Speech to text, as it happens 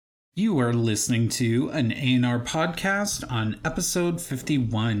You are listening to an A&R podcast on episode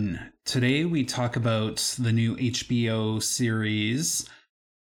 51. Today we talk about the new HBO series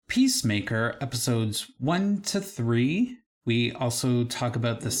Peacemaker, episodes 1 to 3. We also talk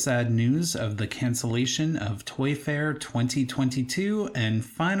about the sad news of the cancellation of Toy Fair 2022. And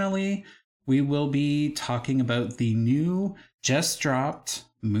finally, we will be talking about the new just dropped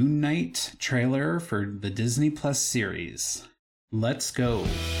Moon Knight trailer for the Disney Plus series. Let's go.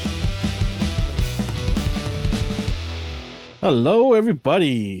 Hello,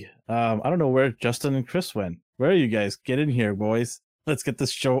 everybody. I don't know where Justin and Chris went. Where are you guys? Get in here, boys. Let's get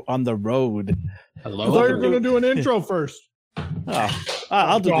this show on the road. Hello. I thought you were going to do an intro first.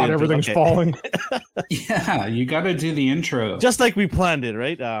 I'll do God, the intro. everything's Okay. falling. Yeah, you got to do the intro. Just like we planned it,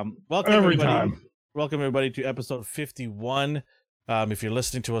 right? Welcome Every everybody. time. Welcome everybody to episode 51. If you're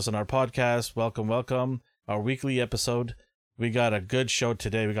listening to us on our podcast, welcome. Our weekly episode. We got a good show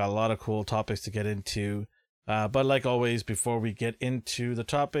today. We got a lot of cool topics to get into. But like always, before we get into the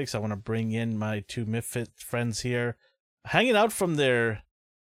topics, I want to bring in my two Misfit friends here, hanging out from their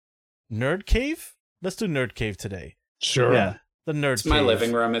nerd cave. Let's do nerd cave today. Sure. Yeah, the nerd. It's my cave.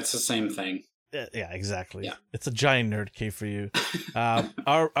 living room. It's the same thing. Yeah, exactly. Yeah. It's a giant nerd cave for you.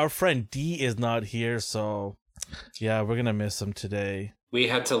 Our friend D is not here, so yeah, we're gonna miss him today. We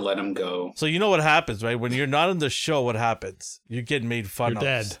had to let him go. So you know what happens, right? When you're not on the show, what happens? You get made fun You're of.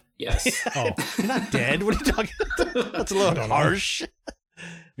 dead. Yes. Oh, You're not dead. What are you talking about? That's a little don't know. harsh.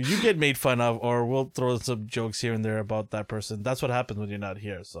 You get made fun of, or we'll throw some jokes here and there about that person. That's what happens when you're not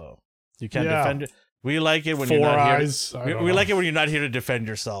here. So you can't Yeah. defend it. We like it when four you're not eyes. here. We like it when you're not here to defend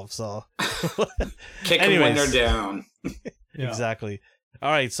yourself. So Kick them when Anyways. they're down. Yeah. Exactly.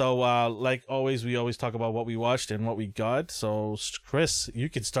 All right. So like always, we always talk about what we watched and what we got. So Chris, you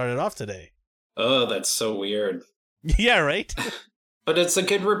can start it off today. Oh, that's so weird. Yeah. Right. But it's a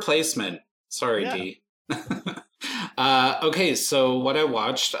good replacement. Sorry, Yeah. D. Okay, so what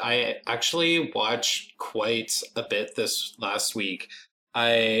I actually watched quite a bit this last week.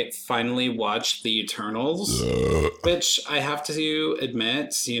 I finally watched The Eternals, which I have to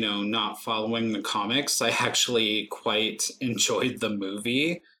admit, not following the comics, I actually quite enjoyed the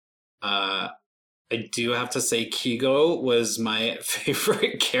movie. I do have to say Kigo was my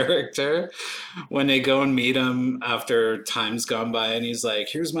favorite character when they go and meet him after time's gone by and he's like,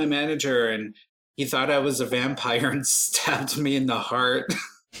 here's my manager. And he thought I was a vampire and stabbed me in the heart.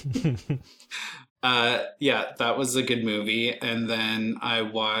 Yeah, that was a good movie. And then I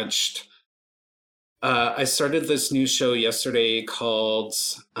watched, I started this new show yesterday called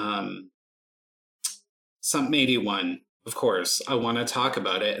Something 81. Of course, I want to talk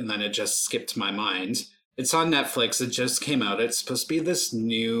about it, and then it just skipped my mind. It's on Netflix. It just came out. It's supposed to be this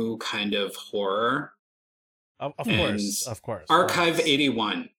new kind of horror. Of And course. Archive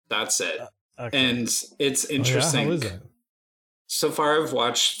 81. That's it. Okay. And it's Oh, yeah? interesting. How is it? So far, I've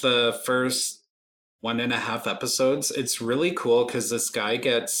watched the first 1.5 episodes. It's really cool because this guy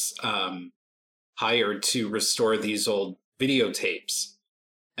gets hired to restore these old videotapes.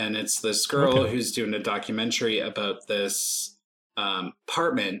 And it's this girl Okay. who's doing a documentary about this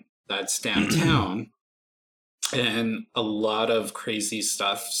apartment that's downtown. And a lot of crazy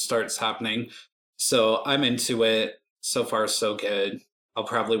stuff starts happening. So I'm into it. So far, so good. I'll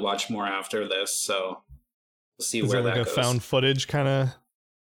probably watch more after this. So we'll see Is where it like that a goes. found footage kind of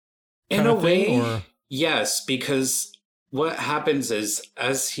In a thing, way, or yes, because what happens is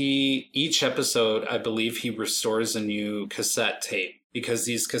each episode, I believe he restores a new cassette tape because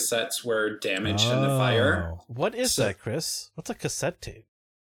these cassettes were damaged in the fire. Oh. What is So- that, Chris? What's a cassette tape?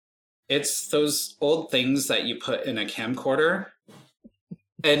 It's those old things that you put in a camcorder.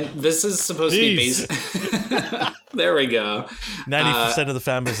 And this is supposed to be Jeez. based. There we go. 90% of the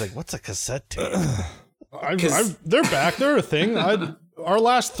family's like, what's a cassette tape? They're back. They're a thing. Our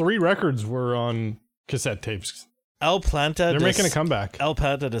last 3 records were on cassette tapes. El Planta. They're making a comeback. El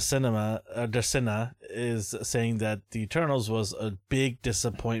Planta de Cine is saying that The Eternals was a big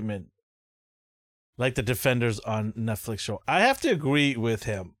disappointment, like the Defenders on Netflix show. I have to agree with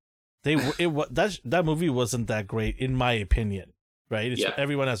him. That movie wasn't that great in my opinion. Right? Yeah.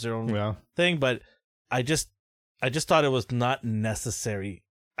 Everyone has their own Yeah. thing, but I just thought it was not necessary.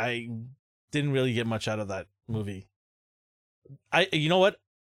 I didn't really get much out of that movie. You know what?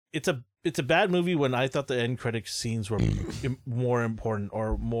 It's a bad movie when I thought the end credit scenes were more important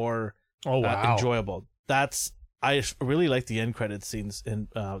or more Oh, wow. enjoyable. I really like the end credit scenes in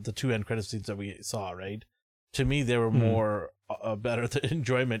the 2 end credit scenes that we saw. Right? To me, they were more better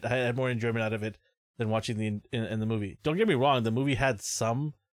enjoyment. I had more enjoyment out of it than watching in the movie. Don't get me wrong, the movie had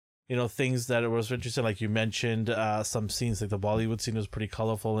some things that was interesting. Like you mentioned, some scenes, like the Bollywood scene was pretty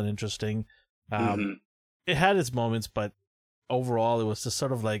colorful and interesting. It had its moments, but overall it was just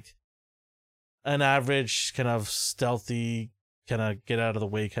sort of like an average kind of stealthy, kind of get out of the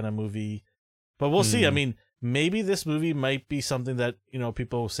way kind of movie. But we'll see. I mean, maybe this movie might be something that,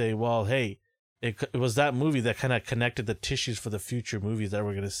 people say, well, hey, it was that movie that kind of connected the tissues for the future movies that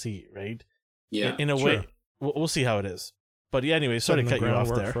we're going to see, right? Yeah. In a way. We'll see how it is. But yeah, anyway, sorry to cut you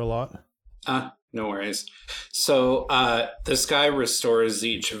off there. For a lot. No worries. So this guy restores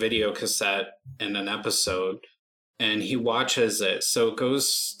each video cassette in an episode, and he watches it. So it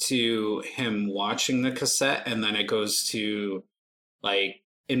goes to him watching the cassette, and then it goes to like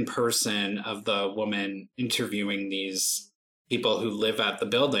in person of the woman interviewing these people who live at the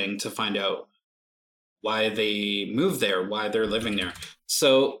building to find out why they moved there, why they're living there.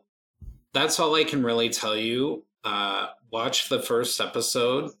 So that's all I can really tell you. Watch the first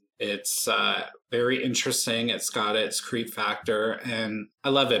episode. It's very interesting. It's got its creep factor, and I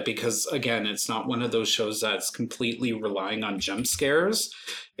love it because, again, it's not one of those shows that's completely relying on jump scares.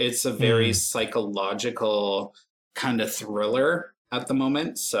 It's a very psychological kind of thriller at the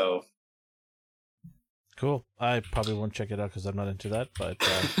moment. So cool. I probably won't check it out because I'm not into that. But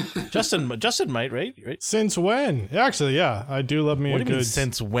Justin might, right? Since when? Actually, yeah, I do love me what a do you good. Mean,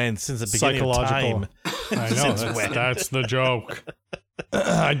 since when? Since the beginning of time. I know that's the joke.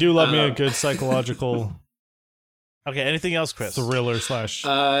 I do love me a good psychological. Okay. Anything else, Chris? Thriller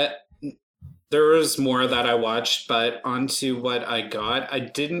 / There was more that I watched, but onto what I got. I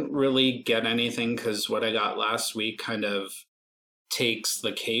didn't really get anything because what I got last week kind of takes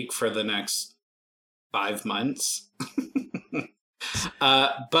the cake for the next 5 months.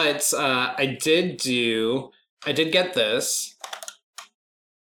 But I did get this.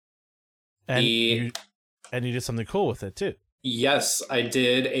 And you did something cool with it too. Yes, I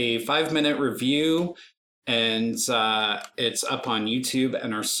did a 5-minute review, and it's up on YouTube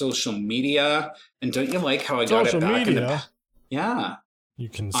and our social media. And don't you like how I got it back in the... Yeah. You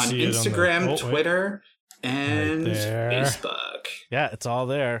can on see Instagram, it on Twitter, and right Facebook. Yeah, it's all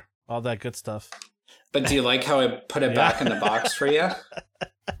there. All that good stuff. But do you like how I put it back in the box for you?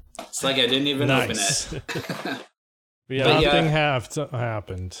 It's like I didn't even open it. Nothing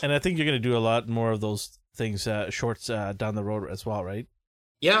happened. And I think you're going to do a lot more of those things, shorts down the road as well, right?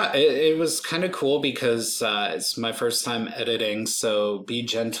 Yeah, it was kind of cool because it's my first time editing, so be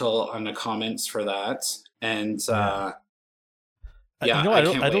gentle on the comments for that. And I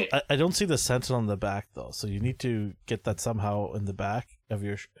can't wait. I don't see the Sentinel on the back though, so you need to get that somehow in the back of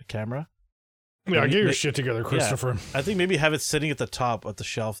your camera. Yeah, get your shit together, Christopher. Yeah, I think maybe have it sitting at the top, at the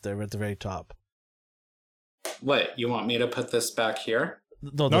shelf there, at the very top. What, you want me to put this back here?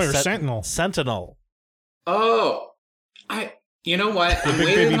 No, your Sentinel. Sentinel. Oh, you know what? I'm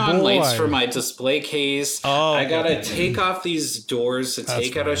waiting on lights for my display case. Oh, I gotta take off these doors to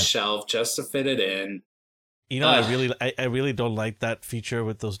take out a shelf just to fit it in. I really don't like that feature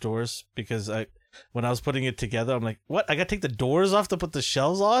with those doors because when I was putting it together, I'm like, what? I gotta take the doors off to put the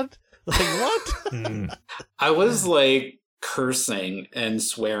shelves on? Like, what? I was like cursing and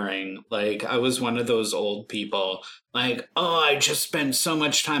swearing. Like, I was one of those old people. Like, oh, I just spent so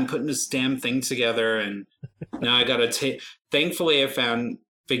much time putting this damn thing together, and now I gotta take... Thankfully, I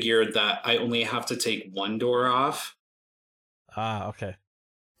figured that I only have to take one door off. Ah, okay.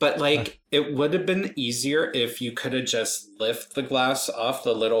 But, like, it would have been easier if you could have just lift the glass off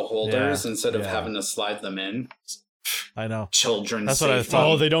the little holders instead of having to slide them in. I know. Children's That's safety. what I thought.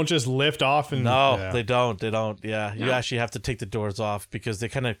 Oh, they don't just lift off and... No, they don't. They don't. Yeah, you actually have to take the doors off because they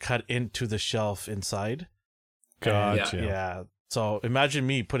kind of cut into the shelf inside. Gotcha. Yeah. So imagine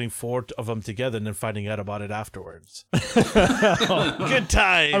me putting 4 of them together and then finding out about it afterwards. Good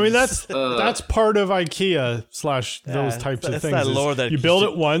times. I mean, that's part of IKEA / those types of things. That lore that you build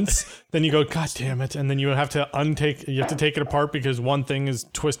it once, then you go, God damn it, and then you have to take it apart because one thing is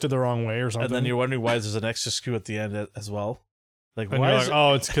twisted the wrong way or something. And then you're wondering why there's an extra screw at the end as well. Like, and why you're is like,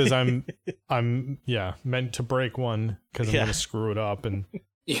 oh, it's because I'm meant to break one because I'm gonna screw it up and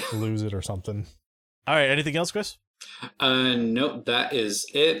lose it or something. All right, anything else, Chris? No, that is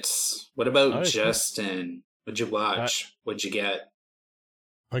it. What about Justin? What'd you watch? What'd you get?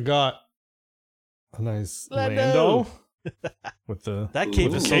 I got a nice Lando with that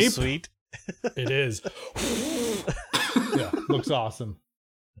cape is so sweet. It is. Yeah, looks awesome.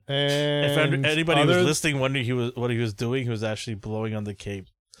 And if anybody was listening, wondering what he was doing, he was actually blowing on the cape.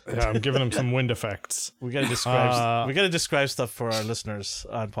 Yeah, I'm giving him some wind effects. We gotta describe. We gotta describe stuff for our listeners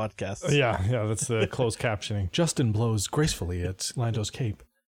on podcasts. Yeah, that's the closed captioning. Justin blows gracefully at Lando's cape.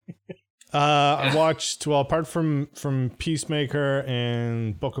 I watched, well, apart from Peacemaker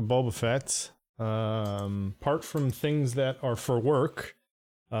and Book of Boba Fett, apart from things that are for work,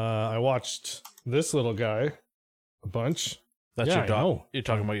 I watched this little guy a bunch. That's your dog. You're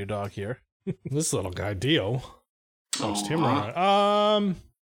talking about your dog here. This little guy, Dio. Watched him run.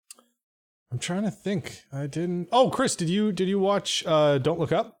 I'm trying to think. I didn't. Oh, Chris, did you watch Don't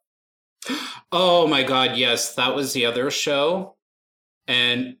Look Up? Oh my God, yes, that was the other show.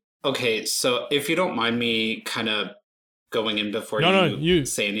 And okay, so if you don't mind me kind of going in before you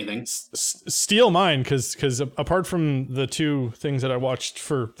say anything. Steal mine, because apart from the two things that I watched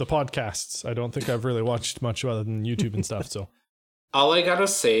for the podcasts, I don't think I've really watched much other than YouTube and stuff. So all I gotta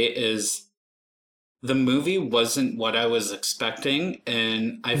say is the movie wasn't what I was expecting,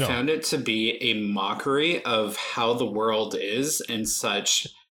 and I found it to be a mockery of how the world is in such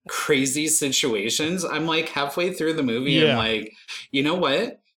crazy situations. I'm like halfway through the movie, I'm like, you know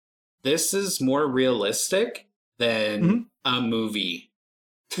what? This is more realistic than a movie.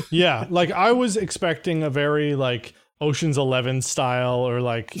 Yeah, like I was expecting a very like Ocean's 11 style, or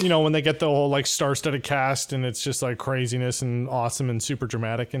like, you know, when they get the whole like star-studded cast and it's just like craziness and awesome and super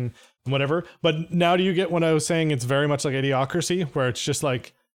dramatic and whatever. But now do you get what I was saying? It's very much like Idiocracy, where it's just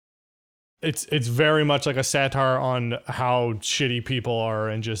like it's very much like a satire on how shitty people are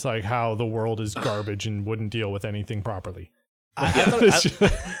and just like how the world is garbage and wouldn't deal with anything properly. I thought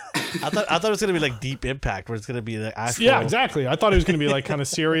it was gonna be like Deep Impact, where it's gonna be the actual. Yeah, exactly. I thought it was gonna be like kind of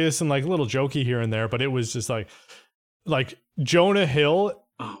serious and like a little jokey here and there, but it was just like Jonah Hill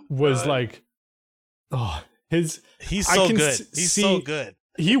was like, he's so good. He's so good.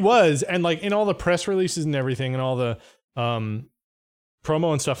 He was, and like in all the press releases and everything and all the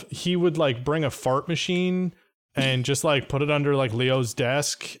promo and stuff, he would like bring a fart machine and just like put it under like Leo's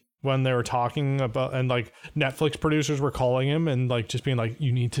desk when they were talking about, and like Netflix producers were calling him and like just being like,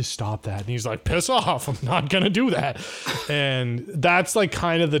 you need to stop that. And he's like, piss off, I'm not gonna do that. And that's like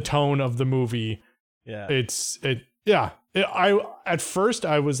kind of the tone of the movie. Yeah. I at first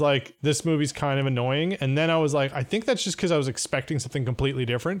I was like, this movie's kind of annoying, and then I was like, I think that's just because I was expecting something completely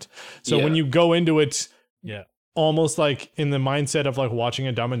different. So when you go into it, almost like in the mindset of like watching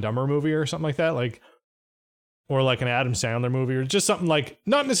a Dumb and Dumber movie or something like that, like, or like an Adam Sandler movie, or just something like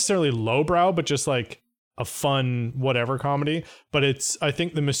not necessarily lowbrow, but just like a fun whatever comedy. But it's, I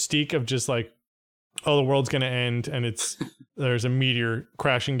think the mystique of just like, oh, the world's gonna end, and it's there's a meteor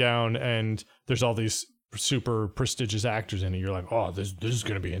crashing down, and there's all these super prestigious actors in it. You're like, oh, this is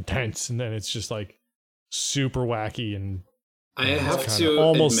gonna be intense, and then it's just like super wacky and I have to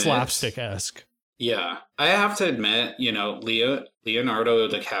almost admit, slapstick-esque. Yeah, I have to admit, you know, Leonardo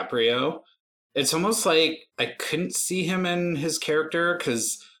DiCaprio, it's almost like I couldn't see him in his character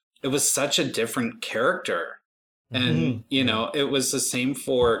because it was such a different character. And, you know, it was the same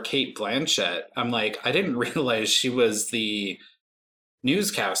for Cate Blanchett. I'm like, I didn't realize she was the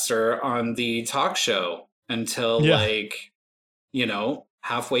newscaster on the talk show until like, you know,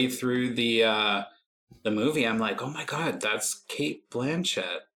 halfway through the movie. I'm like, oh my God, that's Cate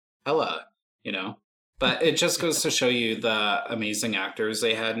Blanchett. Hella, you know. But it just goes to show you the amazing actors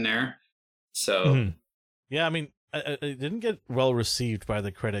they had in there. So, yeah, I mean, it didn't get well received by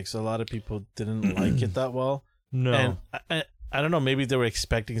the critics. A lot of people didn't like it that well. No, and I don't know. Maybe they were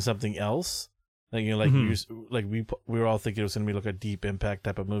expecting something else. Like, you know, like we were all thinking it was going to be like a Deep Impact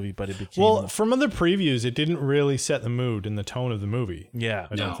type of movie, but it became from other previews, it didn't really set the mood and the tone of the movie. Yeah,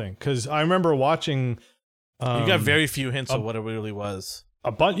 I don't think, because I remember watching. You got very few hints of what it really was.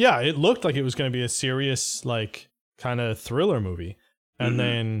 It looked like it was going to be a serious, like, kind of thriller movie, and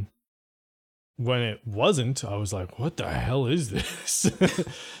then when it wasn't, I was like, what the hell is this?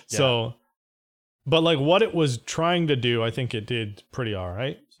 So, but like what it was trying to do, I think it did pretty all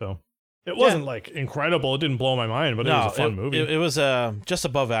right. So it wasn't like incredible. It didn't blow my mind, but it was a fun movie. It was just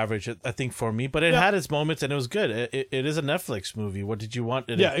above average, I think, for me, but it had its moments and it was good. It is a Netflix movie. What did you want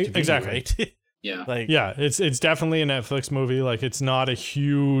it to be, exactly. Right? Yeah. Like, it's definitely a Netflix movie. Like, it's not a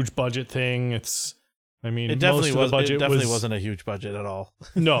huge budget thing. It's, I mean, it definitely most of the budget it definitely wasn't a huge budget at all.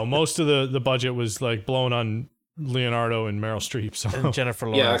 No, most of the budget was like blown on Leonardo and Meryl Streep. So. And Jennifer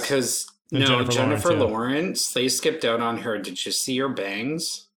Lawrence. Yeah, because Jennifer Lawrence, they skipped out on her. Did you see her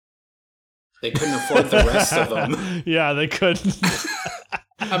bangs? They couldn't afford the rest of them. Yeah, they couldn't.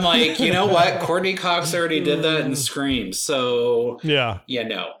 I'm like, you know what? Courtney Cox already did that in Scream. So yeah,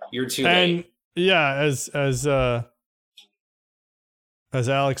 no, you're too late. Yeah, as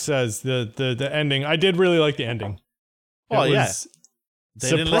Alex says, the ending, I did really like the ending. Oh, yeah.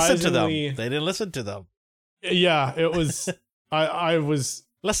 They didn't listen to them. Yeah, it was, I was...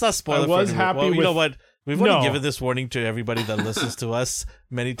 Let's not spoil it. I was happy with... You know what? We've already given this warning to everybody that listens to us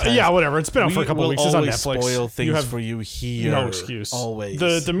many times. Yeah, whatever. It's been out for a couple of weeks. It's on Netflix. Spoil things for you here. No excuse. Always.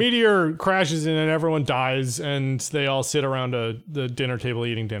 The meteor crashes in and everyone dies, and they all sit around the dinner table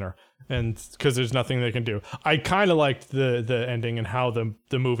eating dinner, and because there's nothing they can do. I kind of liked the ending and how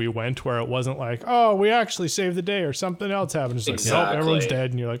the movie went, where it wasn't like, oh, we actually saved the day or something else happened. It's like, nope, everyone's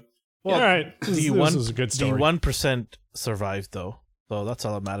dead, and you're like, well, all right, this is a good story. The 1% survived though. So that's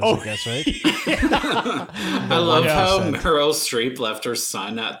all that matters, I guess, right? I love how Meryl Streep left her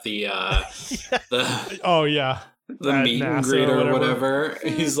son at the meet and greet or whatever.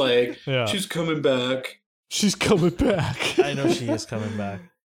 He's like, she's coming back. She's coming back. I know she is coming back.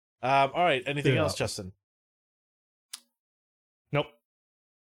 All right. Anything else, Justin? Nope.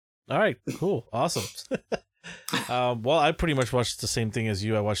 All right. Cool. Awesome. Well, I pretty much watched the same thing as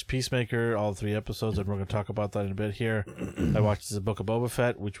you. I watched Peacemaker, all 3 episodes, and we're going to talk about that in a bit here. I watched The Book of Boba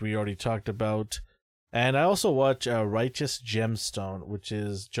Fett, which we already talked about. And I also watched Righteous Gemstone, which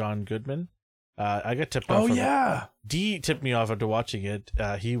is John Goodman. I got tipped off. Oh, yeah. D tipped me off after watching it.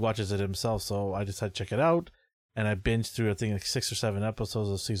 He watches it himself, so I decided to check it out. And I binged through, I think, like 6 or 7 episodes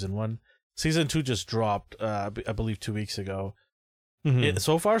of season 1. Season 2 just dropped, I believe, 2 weeks ago. Mm-hmm.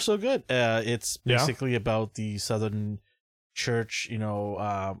 So far, so good. It's basically about the Southern Church,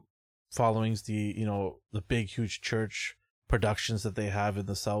 followings, the big, huge church productions that they have in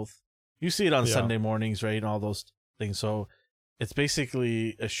the South. You see it on Sunday mornings, right, and all those things. So it's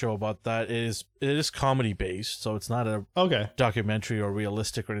basically a show about that. It is comedy based, so it's not a documentary or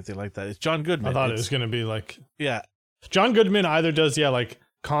realistic or anything like that. It's John Goodman. I thought it was going to be like John Goodman either does like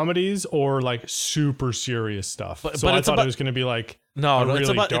comedies or like super serious stuff. But I thought it was going to be like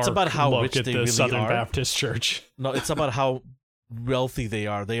it's about how rich they really Southern are. Baptist Church. No, it's about how wealthy they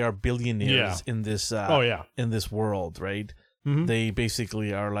are. They are billionaires in this in this world, right? Mm-hmm. They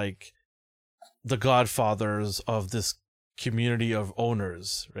basically are like the godfathers of this community of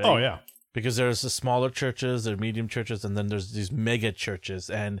owners, right? Oh yeah. Because there's the smaller churches, there are medium churches, and then there's these mega churches,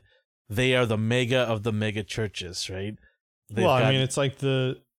 and they are the mega of the mega churches, right? I mean, it's like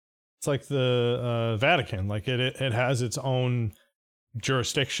the Vatican. Like it has its own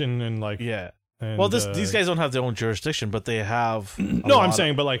jurisdiction and like And, these guys don't have their own jurisdiction, but they have. I'm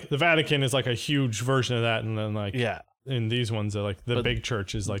saying, but like the Vatican is like a huge version of that, and then like in these ones, are like the big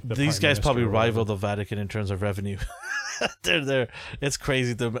church is like the. These guys probably rival the Vatican in terms of revenue. they're it's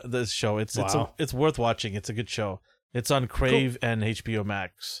crazy. This show, it's worth watching. It's a good show. It's on Crave and HBO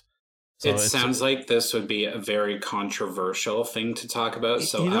Max. So it sounds like this would be a very controversial thing to talk about,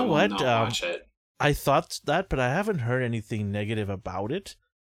 so I will not watch it. I thought that, but I haven't heard anything negative about it.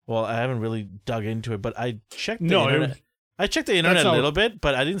 Well, I haven't really dug into it, but I checked the internet. I checked the internet a little bit,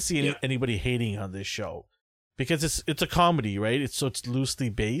 but I didn't see anybody hating on this show because it's a comedy, right? It's loosely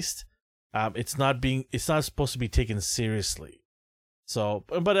based. It's not supposed to be taken seriously. So,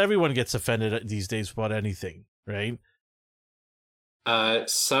 but everyone gets offended these days about anything, right?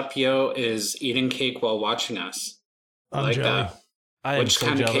 Supyo is eating cake while watching us. I like that. Which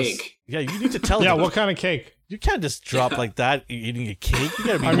kind of cake? Yeah, you need to tell them. What kind of cake? You can't just drop like that eating a cake. You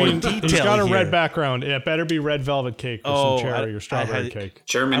gotta be more detailed. He's got a red background. It better be red velvet cake with some cherry or strawberry cake.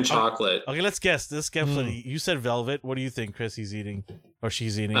 German chocolate. Okay, let's guess. You said velvet. What do you think, Chris? He's eating, or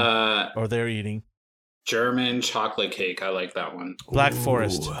she's eating, or they're eating? German chocolate cake. I like that one. Black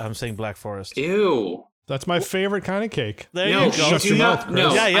Forest. I'm saying Black Forest. Ew. That's my favorite kind of cake. There you go. You do not. No,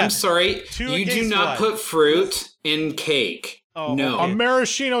 I'm sorry. You do not put fruit in cake. Oh, no. A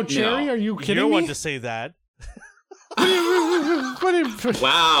maraschino cherry? No. Are you kidding me? You're one to say that.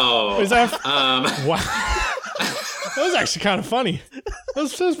 Wow. Is that wow. That was actually kind of funny.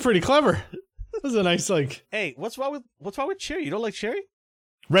 That was pretty clever. That was a nice Hey, what's wrong with cherry? You don't like cherry?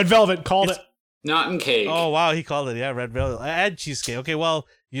 Red velvet called it. Not in cake. Oh wow, he called it. Yeah, red velvet. I had cheesecake. Okay, well,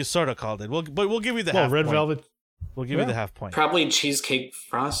 you sort of called it. But we'll give you the half red point. Velvet. We'll give you the half point. Probably cheesecake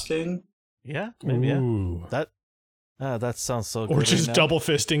frosting. Yeah, maybe. Ooh. Yeah. That sounds so good. Or just double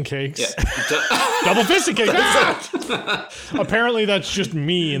fisting cakes. Yeah. Double fisting cakes. Apparently that's just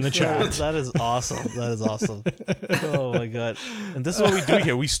me in the chat. That is awesome. That is awesome. Oh my god. And this is what we do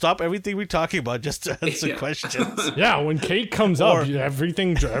here. We stop everything we're talking about just to answer questions. Yeah, when cake comes up,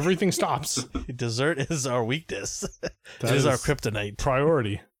 everything stops. Dessert is our weakness. That is our kryptonite.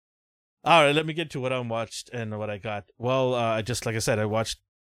 Priority. All right, let me get to what I watched and what I got. Well, like I said, I watched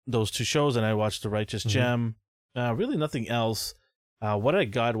those 2 shows and I watched The Righteous Gem. Really nothing else. What I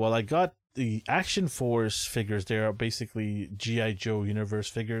got? Well, I got the Action Force figures. They are basically G.I. Joe universe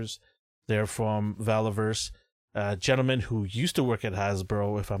figures. They're from Valaverse. A gentleman who used to work at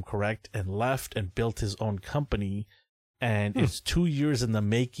Hasbro, if I'm correct, and left and built his own company and it's 2 years in the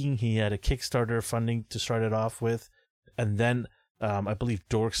making. He had a Kickstarter funding to start it off with, and then I believe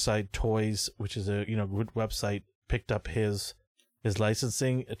Dorkside Toys, which is a good website, picked up his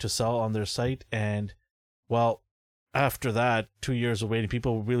licensing to sell on their site. And well, after that 2 years of waiting,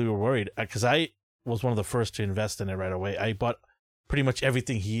 people really were worried, because I was one of the first to invest in it right away. I bought pretty much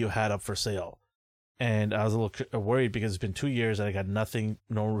everything he had up for sale, and I was a little worried because it's been 2 years and I got nothing,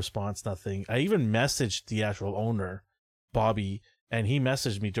 no response, nothing. I even messaged the actual owner, Bobby, and he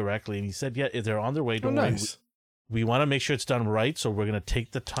messaged me directly, and he said, yeah, they're on their way. Don't worry. Nice. We want to make sure it's done right, so we're going to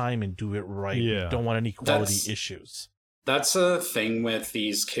take the time and do it right. Yeah. We don't want any quality issues. That's a thing with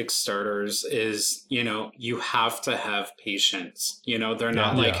these Kickstarters is, you have to have patience. They're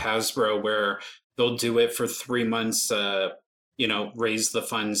not like Hasbro where they'll do it for 3 months, raise the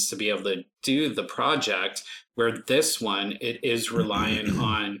funds to be able to do the project, where this one, it is relying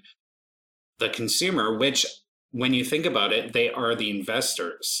on the consumer, which when you think about it, they are the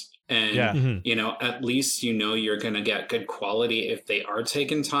investors. And, at least, you're going to get good quality if they are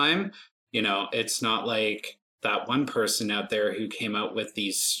taking time. It's not like that one person out there who came out with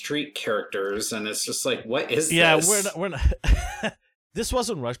these street characters, and it's just like, what is this? Yeah, we're not. This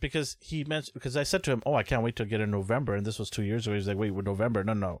wasn't rushed because because I said to him, oh, I can't wait to get in November. And this was 2 years ago. He's like, wait, we're November?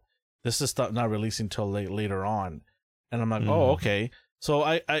 No. This is not releasing until later on. And I'm like, oh, okay. So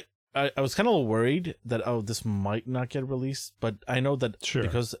I was kind of worried that, this might not get released, but I know that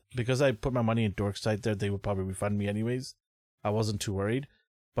because I put my money in Dorkside there, they would probably refund me anyways. I wasn't too worried.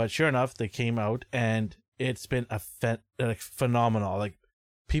 But sure enough, they came out, and it's been phenomenal. Like,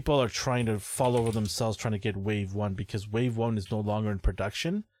 people are trying to fall over themselves trying to get Wave 1, because Wave 1 is no longer in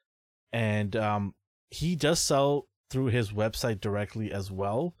production. And he does sell through his website directly as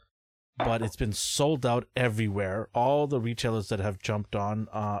well, but it's been sold out everywhere. All the retailers that have jumped on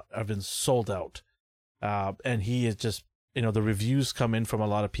have been sold out. And he is just, the reviews come in from a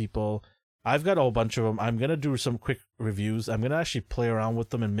lot of people. I've got a whole bunch of them. I'm going to do some quick reviews. I'm going to actually play around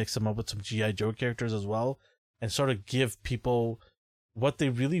with them and mix them up with some G.I. Joe characters as well, and sort of give people what they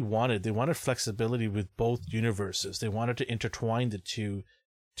really wanted. They wanted flexibility with both universes. They wanted to intertwine the two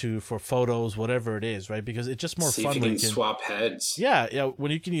for photos, whatever it is, right? Because it's just more See fun. If you can swap heads. Yeah,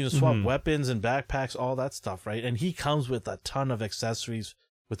 when you can even swap weapons and backpacks, all that stuff, right? And he comes with a ton of accessories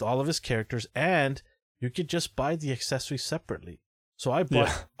with all of his characters, and you could just buy the accessories separately. So I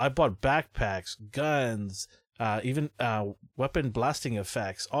bought backpacks, guns, even weapon blasting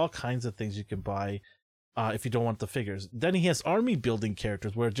effects, all kinds of things you can buy if you don't want the figures. Then he has army building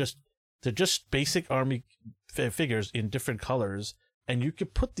characters where they're just basic army figures in different colors, and you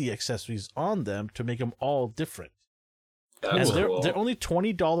could put the accessories on them to make them all different. That's and cool. they're only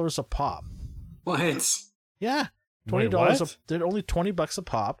 $20 a pop. What? Yeah, $20. They're only $20 a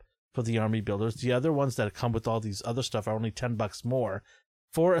pop for the army builders. The other ones that come with all these other stuff are only $10 more.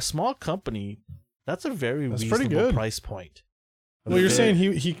 For a small company, that's a very reasonable price point. Well, you're saying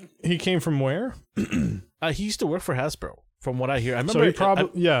he came from where? He used to work for Hasbro, from what I hear. I remember. So he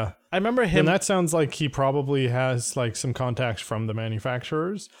probably I remember him. And that sounds like he probably has like some contacts from the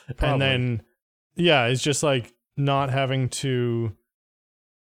manufacturers, and then it's just like not having to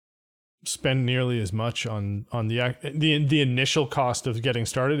spend nearly as much on the initial cost of getting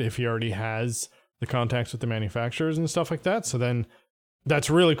started if he already has the contacts with the manufacturers and stuff like that. So then that's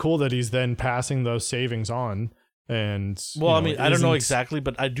really cool that he's then passing those savings on. And I mean, I don't know exactly,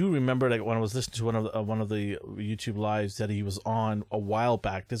 but I do remember, like, when I was listening to one of the YouTube lives that he was on a while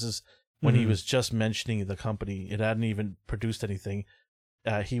back. This is when he was just mentioning the company. It hadn't even produced anything.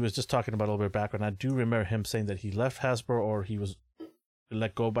 He was just talking about a little bit of background. I do remember him saying that he left Hasbro, or he was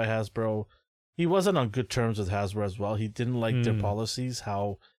let go by Hasbro. He wasn't on good terms with Hasbro as well. He didn't like their policies,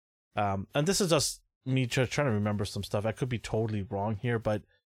 how and this is just me trying to remember some stuff. I could be totally wrong here, but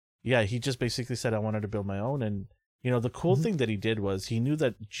yeah, he just basically said, I wanted to build my own. And the cool thing that he did was he knew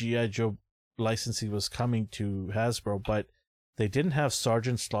that G.I. Joe licensing was coming to Hasbro, but they didn't have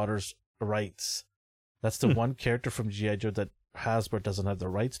Sergeant Slaughter's rights. That's the one character from G.I. Joe that Hasbro doesn't have the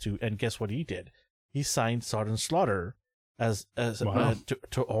rights to. And guess what he did? He signed Sergeant Slaughter as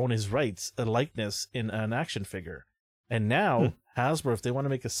to own his rights, a likeness in an action figure. And now Hasbro, if they want to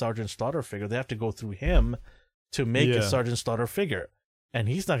make a Sergeant Slaughter figure, they have to go through him to make a Sergeant Slaughter figure. And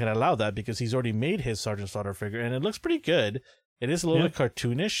he's not going to allow that because he's already made his Sergeant Slaughter figure, and it looks pretty good. It is a little bit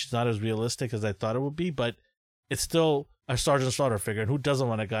cartoonish. It's not as realistic as I thought it would be, but it's still a Sergeant Slaughter figure. And who doesn't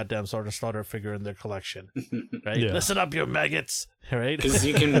want a goddamn Sergeant Slaughter figure in their collection? Right? Yeah. Listen up, you maggots. Right? Because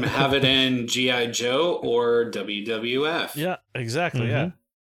you can have it in G.I. Joe or WWF. Yeah, exactly. Yeah.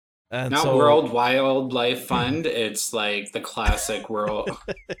 And not World Wildlife Fund. It's like the classic World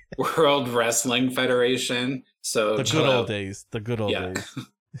Wrestling Federation. So the good old days. The good old Yeah. days.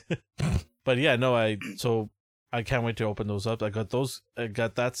 But yeah, no, I can't wait to open those up. I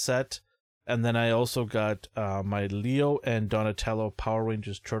got that set, and then I also got my Leo and Donatello Power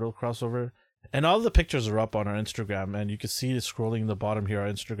Rangers Turtle crossover. And all the pictures are up on our Instagram, and you can see it scrolling in the bottom here, our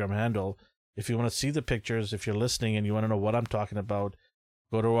Instagram handle. If you want to see the pictures, if you're listening and you want to know what I'm talking about,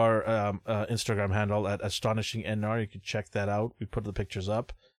 go to our Instagram handle at AstonishingNR. You can check that out. We put the pictures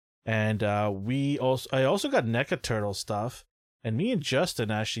up. And I also got NECA Turtle stuff. And me and Justin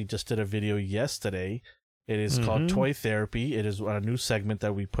actually just did a video yesterday. It is called Toy Therapy. It is a new segment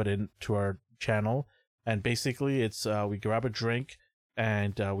that we put into our channel. And basically, it's we grab a drink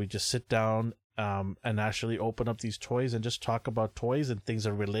and we just sit down and actually open up these toys and just talk about toys and things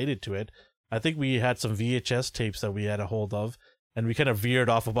that are related to it. I think we had some VHS tapes that we had a hold of, and we kind of veered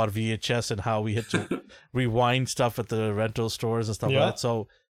off about VHS and how we had to rewind stuff at the rental stores and stuff like that. So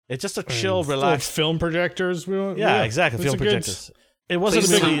it's just a chill, relaxed film projectors. Exactly. Film projectors. It wasn't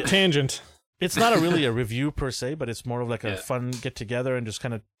a really big tangent. It's not really a review per se, but it's more of like a fun get together and just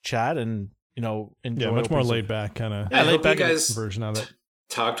kind of chat and enjoy. Yeah, much more laid back kind of. I hope you guys version of it.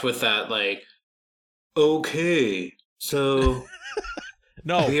 Talked with that okay, so.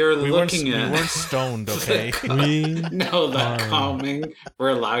 No, we weren't stoned, okay? Calming,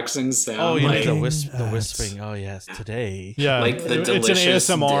 relaxing sound. Oh, you mean the whispering. Oh, yes, today. Yeah, like the delicious it's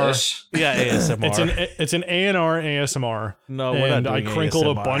an ASMR. Dish. Yeah, ASMR. It's an A&R ASMR. No, we're not doing I crinkled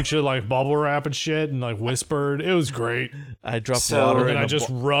ASMR. a bunch of bubble wrap and shit and whispered. It was great. I dropped water and I just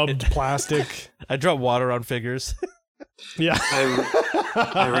rubbed plastic. I dropped water on figures. Yeah.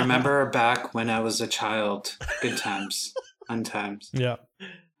 I remember back when I was a child. Good times. Fun times. Yeah.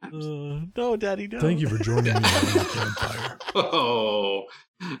 No, Daddy, no. Thank you for joining me on the campfire. Oh,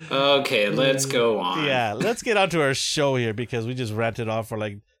 okay. Let's go on. Yeah, let's get on to our show here because we just ranted off for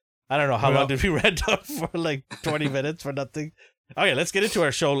I don't know how long did we rant off for 20 minutes for nothing. Okay, let's get into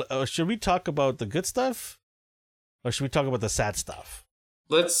our show. Should we talk about the good stuff, or should we talk about the sad stuff?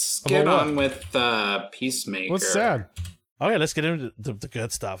 Let's get on with Peacemaker. What's sad? Okay, let's get into the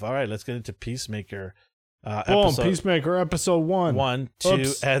good stuff. All right, let's get into Peacemaker. Peacemaker episode 1,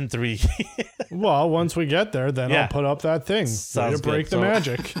 2, and 3. Well, once we get there, then I'll put up that thing. Way to break the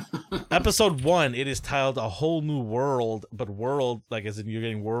magic. Episode 1, it is titled A Whole New World, but world, as in you're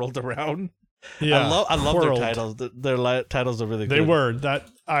getting whirled around. Yeah, I love their titles. Their titles are really good. They were.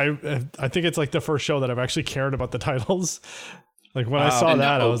 I think it's the first show that I've actually cared about the titles. When I saw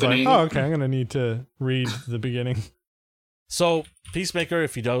that, I was like, oh, okay, I'm going to need to read the beginning. So, Peacemaker,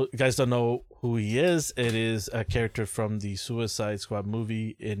 if you guys don't know who he is, it is a character from the Suicide Squad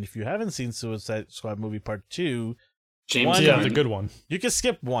movie. And if you haven't seen Suicide Squad movie Part 2, the good one. You can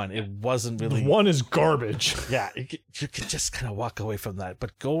skip 1. It wasn't really... 1 is garbage. Yeah, you can just kind of walk away from that.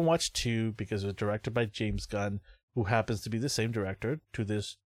 But go and watch 2 because it was directed by James Gunn, who happens to be the same director to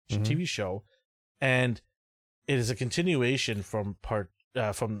this TV show. And it is a continuation from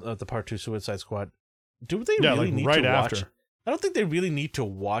the Part 2 Suicide Squad. Do they really need to watch it? I don't think they really need to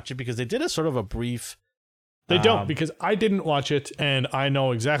watch it because they did a sort of a brief. They don't, because I didn't watch it and I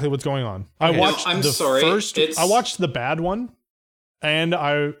know exactly what's going on. Okay. I watched I watched the bad one and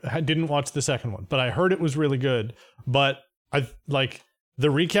I didn't watch the second one, but I heard it was really good. But the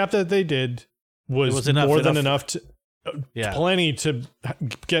recap that they did was more than enough to plenty to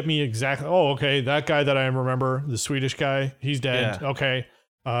get me exactly. Oh, okay, that guy that I remember, the Swedish guy, he's dead. Yeah. Okay.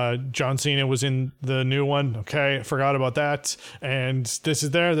 John Cena was in the new one. Okay, I forgot about that. And this is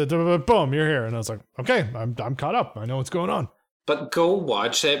there. Boom, you're here. And I was like, okay, I'm caught up. I know what's going on. But go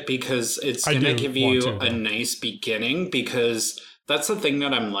watch it because it's going to give you a nice beginning, because that's the thing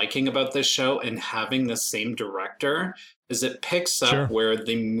that I'm liking about this show and having the same director is it picks up where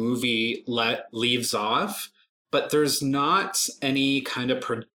the movie leaves off, but there's not any kind of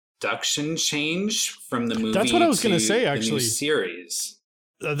production change from the movie. That's what I was going to say, actually. The new series.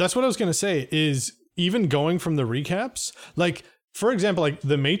 That's what I was going to say is even going from the recaps, for example,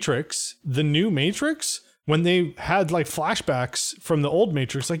 the Matrix, the new Matrix, when they had flashbacks from the old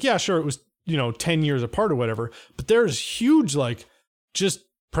Matrix, it was, 10 years apart or whatever, but there's huge, just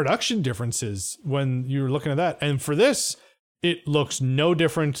production differences when you're looking at that. And for this, it looks no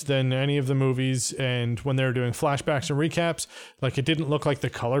different than any of the movies. And when they're doing flashbacks and recaps, it didn't look like the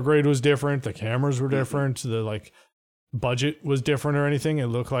color grade was different. The cameras were different. The budget was different or anything. It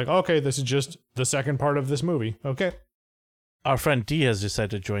looked like, okay, this is just the second part of this movie. Okay. Our friend D has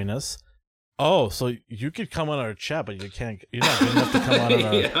decided to join us. Oh, so you could come on our chat, but you're not good enough to come on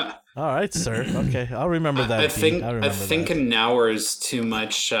our... All right, sir. Okay, I'll remember that. I think an hour is too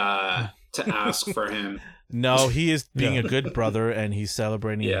much to ask for him. No, he is being a good brother, and he's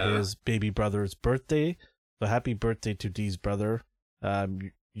celebrating his baby brother's birthday. So happy birthday to Dee's brother.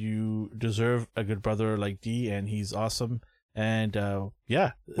 You deserve a good brother like Dee, and he's awesome. And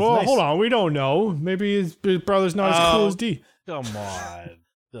yeah. Well, nice. hold on. We don't know. Maybe his brother's not as cool as Dee. Come on.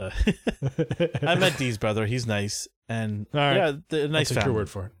 I met Dee's brother. He's nice. And right. yeah, nice I'll take family. your word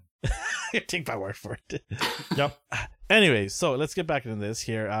for it. Take my word for it. Yep. Anyway, so let's get back into this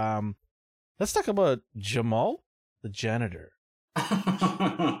here. Let's talk about Jamal, the janitor.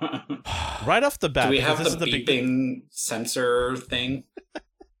 Right off the bat. Do we have this the is beeping sensor thing?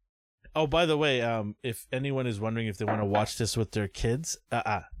 Oh, by the way, if anyone is wondering if they want to watch this with their kids,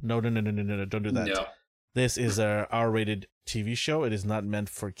 no, don't do that. No. This is a R-rated TV show. It is not meant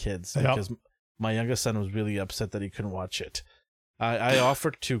for kids because my youngest son was really upset that he couldn't watch it. I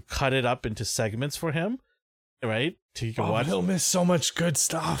offered to cut it up into segments for him, right? So you can watch. He'll miss so much good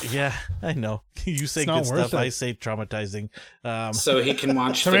stuff. Yeah, I know. You say good stuff. I say traumatizing. So he can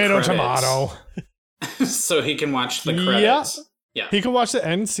watch tomato. So he can watch the credits. Yeah. He can watch the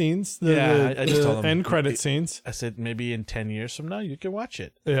end scenes. I just told him end credit scenes. I said maybe in 10 years from now you can watch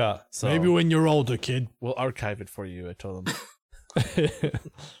it. Yeah. So maybe when you're older, kid. We'll archive it for you. I told him.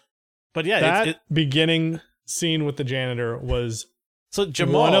 But yeah, that beginning scene with the janitor was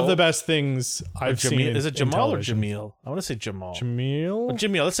Jamal, one of the best things I've seen. Is it Jamal or Jamil? I want to say Jamal. Jamil?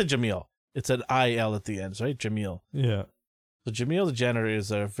 Jamil. Let's say Jamil. It's an IL at the end, right? Jamil. Yeah. So Jamil, the janitor,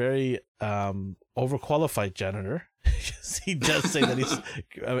 is a very overqualified janitor. He does say that he's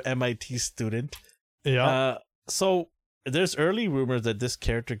an MIT student. Yeah. So there's early rumors that this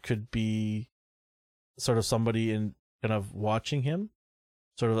character could be sort of somebody in kind of watching him,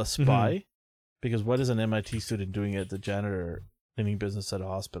 sort of a spy. Mm-hmm. Because what is an MIT student doing at the janitor cleaning business at a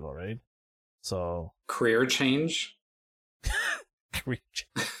hospital, right? So career change.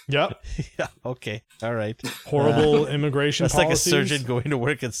 Yep. Yeah. Okay. All right. Horrible immigration That's policies. like a surgeon going to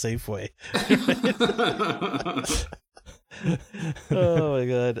work at Safeway. Oh my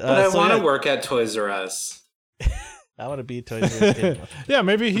god! But I want to work at Toys R Us. I want to be a Toys R Us kid. Yeah,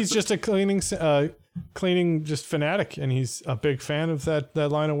 maybe he's just a cleaning just fanatic, and he's a big fan of that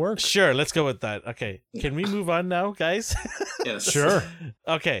line of work. Sure, let's go with that. Okay, can we move on now, guys? Yes. Sure.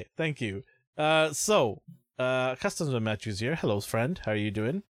 Okay, thank you. Customs with Matthews here. Hello, friend. How are you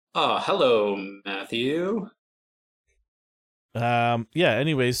doing? Oh, hello, Matthew. Yeah.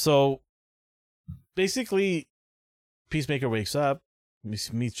 Anyway, so basically, Peacemaker wakes up,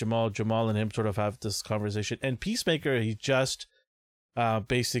 meets Jamal. Jamal and him sort of have this conversation, and Peacemaker, he just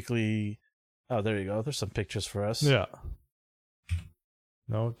basically. Oh, there you go. There's some pictures for us. Yeah.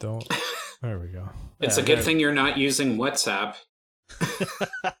 No, don't. There we go. It's a good thing you're not using WhatsApp. We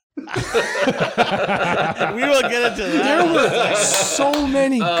will get into that. There were so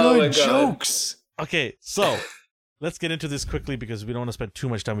many good jokes. Okay, so let's get into this quickly because we don't want to spend too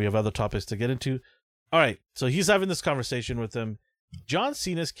much time. We have other topics to get into. All right, so he's having this conversation with him. John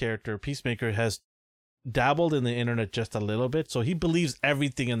Cena's character, Peacemaker, has dabbled in the internet just a little bit, so he believes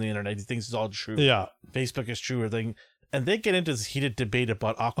everything on the internet. He thinks it's all true. Yeah. Facebook is true or thing. And they get into this heated debate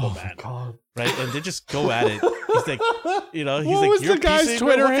about Aquaman. Oh, God. Right? And they just go at it. He's like, he's what like, was you're the guy's Peacemaker?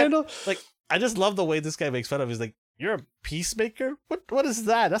 Twitter handle? Like, I just love the way this guy makes fun of. He's like, you're a peacemaker? What is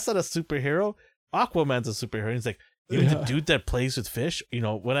that? That's not a superhero. Aquaman's a superhero. He's like, you mean the dude that plays with fish? You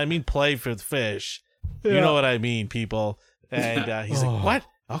know, when I mean play with fish, you know what I mean, people. And he's like, what?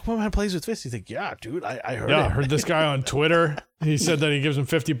 Aquaman plays with fish? He's like, yeah, dude, I heard it. Yeah, I heard this guy on Twitter. He said that he gives him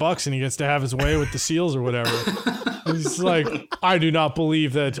 $50 and he gets to have his way with the seals or whatever. He's like, I do not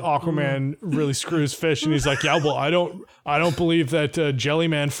believe that Aquaman really screws fish. And he's like, yeah, well, I don't believe that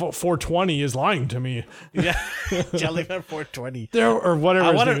Jellyman 420 is lying to me. Yeah, Jellyman 420. Or whatever.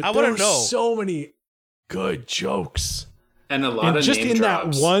 I want to know. So many good jokes. And a lot of just name in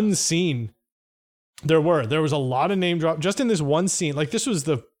drops. That one scene. There was a lot of name drop just in this one scene. Like this was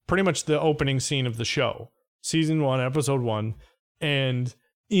pretty much the opening scene of the show, season 1, episode 1. And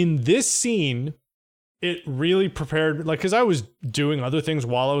in this scene, it really prepared, like, cause I was doing other things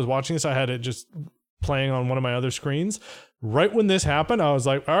while I was watching this. I had it just playing on one of my other screens. Right when this happened, I was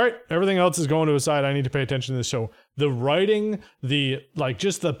like, all right, everything else is going to a side. I need to pay attention to this show. The writing,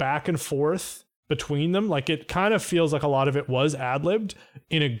 just the back and forth between them, like it kind of feels like a lot of it was ad-libbed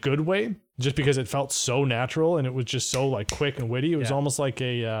in a good way. Just because it felt so natural and it was just so like quick and witty. It was almost like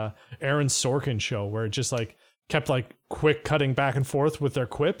a Aaron Sorkin show where it just like kept like quick cutting back and forth with their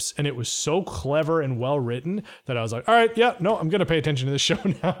quips. And it was so clever and well written that I was like, all right, yeah, no, I'm going to pay attention to this show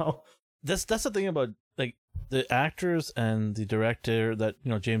now. That's the thing about like the actors and the director that,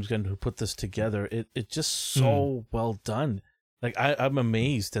 James Gunn, who put this together. It's just so well done. Like I'm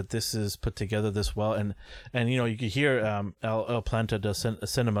amazed that this is put together this well. And you could hear El Planta de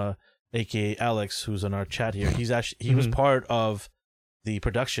Cinema aka Alex, who's on our chat here. He was part of the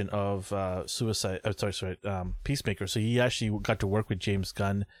production of Peacemaker. So he actually got to work with James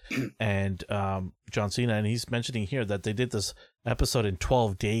Gunn and John Cena, and he's mentioning here that they did this episode in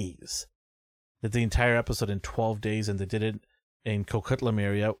 12 days. Did the entire episode in 12 days, and they did it in Coquitlam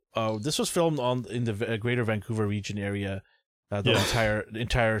area. This was filmed in the Greater Vancouver region area,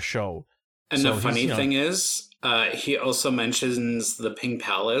 entire show. And so the funny thing is, he also mentions the Pink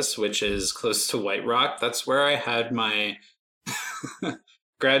Palace, which is close to White Rock. That's where I had my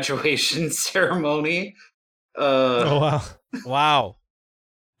graduation ceremony. Oh wow. Wow.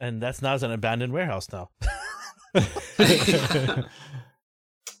 And that's now an abandoned warehouse now.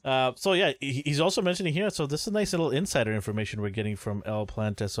 So yeah, he's also mentioning here, so this is nice little insider information we're getting from El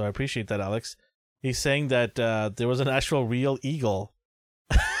Planta, so I appreciate that, Alex. He's saying that there was an actual real eagle.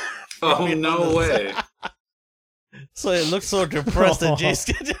 Oh, no way. So it looks so depressed that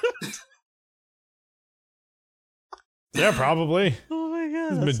Jason. Yeah, probably. Oh my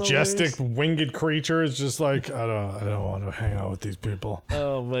god! This majestic winged creature is just like, I don't want to hang out with these people.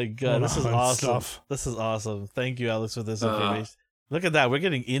 Oh my god, this is awesome. This is awesome. Thank you, Alex, for this information. Look at that. We're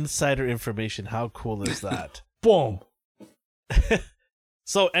getting insider information. How cool is that? Boom.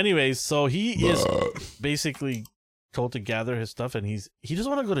 So anyways, so he is basically told to gather his stuff, and he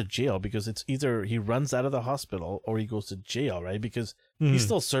doesn't want to go to jail because it's either he runs out of the hospital or he goes to jail, right? Because he's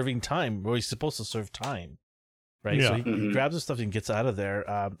still serving time, or he's supposed to serve time. Right, yeah. So he grabs his stuff and gets out of there.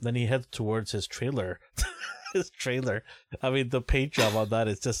 Then he heads towards his trailer. I mean, the paint job on that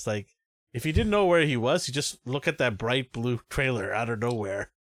is just like, if you didn't know where he was, you just look at that bright blue trailer out of nowhere.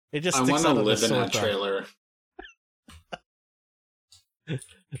 It just sticks out of the sword. I want to live in that trailer.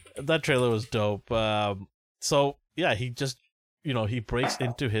 That trailer was dope. So yeah, he just, he breaks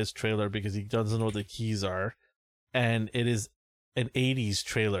into his trailer because he doesn't know what the keys are, and it is an 80s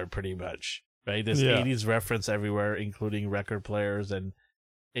trailer pretty much. Right, there's 80s reference everywhere, including record players and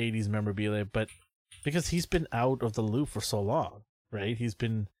 80s memorabilia. But because he's been out of the loop for so long, right? He's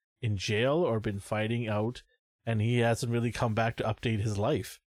been in jail or been fighting out, and he hasn't really come back to update his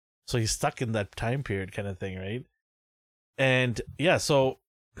life. So he's stuck in that time period kind of thing, right? And yeah, so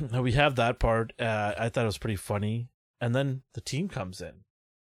we have that part. I thought it was pretty funny. And then the team comes in,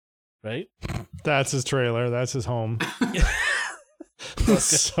 right? That's his trailer. That's his home. That's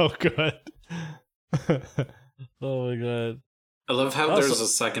so good. Oh my god. I love how there's a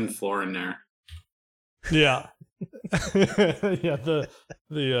second floor in there. Yeah. Yeah,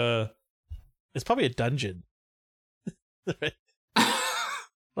 the it's probably a dungeon. Right?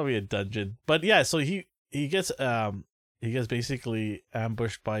 Probably a dungeon. But yeah, so he gets basically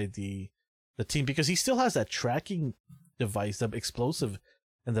ambushed by the team because he still has that tracking device, the explosive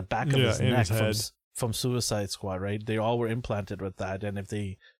in the back of his neck from Suicide Squad, right? They all were implanted with that, and if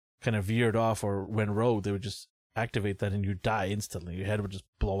they kind of veered off or went rogue, they would just activate that and you die instantly. Your head would just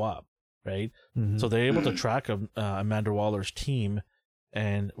blow up, right? So they're able to track Amanda Waller's team,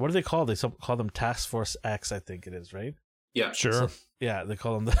 and what do they call? They call them Task Force X, I think it is, right? Yeah, sure. So, yeah, they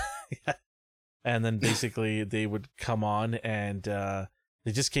call them that. And then basically they would come on, and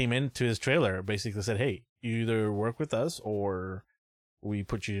they just came into his trailer, basically said, "Hey, you either work with us or we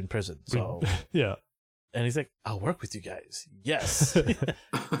put you in prison." So yeah. And he's like, "I'll work with you guys. Yes.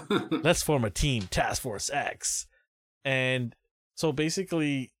 Let's form a team, Task Force X." And so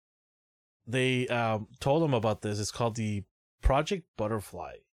basically they told him about this. It's called the Project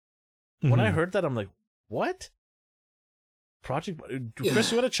Butterfly. When I heard that, I'm like, what? Project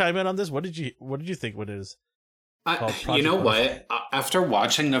Chris, you want to chime in on this? What did you think what it is? You know what? After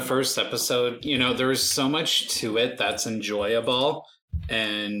watching the first episode, there's so much to it that's enjoyable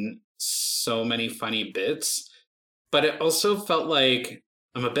and so many funny bits, but it also felt like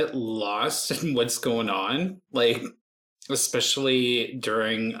I'm a bit lost in what's going on, like especially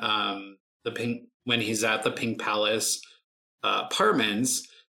during when he's at the Pink Palace apartments,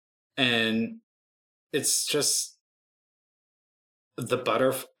 and it's just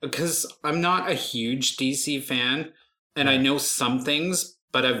the because I'm not a huge DC fan, and I know some things,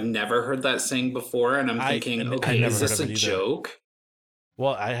 but I've never heard that saying before, and I'm thinking, okay, is this a joke?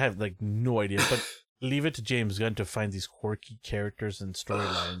 Well, I have no idea, but leave it to James Gunn to find these quirky characters and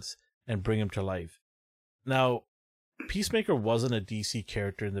storylines and bring them to life. Now, Peacemaker wasn't a DC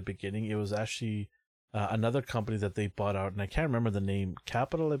character in the beginning. It was actually another company that they bought out, and I can't remember the name.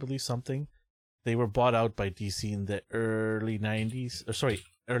 Capital, I believe, something. They were bought out by DC in the early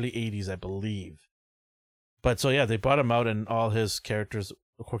 80s, I believe. But so yeah, they bought him out, and all his characters,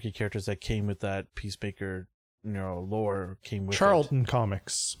 quirky characters that came with that Peacemaker lore came with Charlton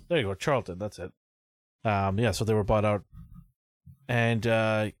Comics. There you go, Charlton. That's it. Yeah, so they were bought out, and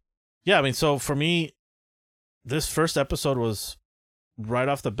Yeah, I mean, so for me, this first episode was right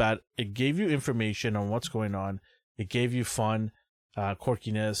off the bat. It gave you information on what's going on. It gave you fun,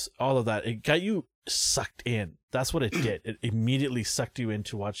 quirkiness, all of that. It got you sucked in. That's what it did. It immediately sucked you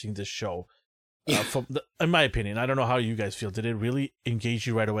into watching this show. In my opinion, I don't know how you guys feel. Did it really engage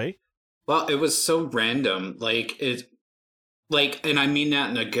you right away? Well, it was so random. And I mean that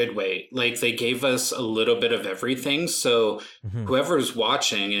in a good way. Like, they gave us a little bit of everything. So whoever's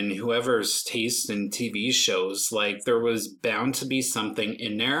watching and whoever's taste in TV shows, like, there was bound to be something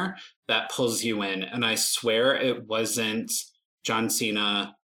in there that pulls you in. And I swear it wasn't John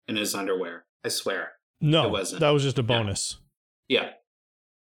Cena in his underwear. I swear. No, it wasn't. That was just a bonus. Yeah.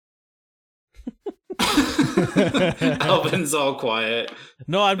 Alvin's all quiet.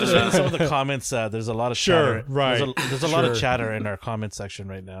 No, I'm just reading some of the comments. There's a lot of chatter. Right. There's a lot of chatter in our comment section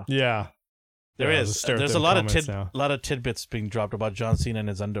right now. Yeah, there is. There's a lot of tidbits being dropped about John Cena and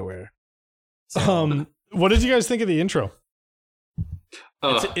his underwear. So, what did you guys think of the intro?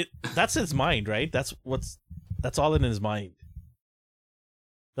 That's his mind, right? That's all in his mind.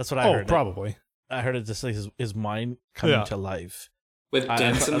 That's what I heard. Probably. I heard it just like his mind coming to life. With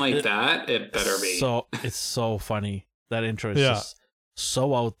dancing that, it better be. So it's so funny. That intro is just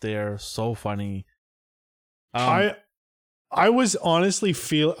so out there, so funny. I was honestly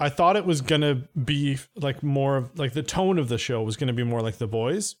I thought it was gonna be like more of like the tone of the show was gonna be more like The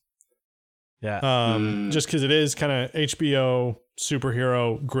Boys. Yeah. Just because it is kind of HBO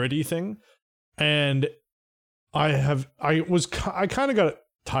superhero gritty thing, and I kind of got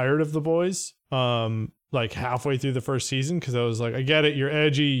tired of The Boys. Like halfway through the first season, because I was like, I get it, you're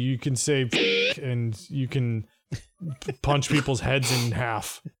edgy, you can say and you can punch people's heads in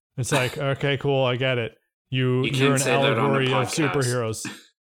half. It's like, okay, cool, I get it. You're an allegory of superheroes.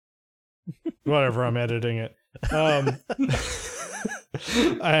 Whatever, I'm editing it.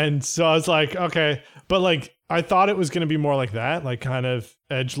 And so I was like, okay, but like I thought it was gonna be more like that, like kind of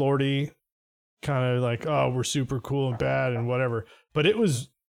edgelordy, kind of like, oh, we're super cool and bad and whatever. But it was,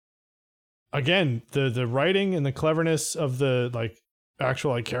 again, the writing and the cleverness of the like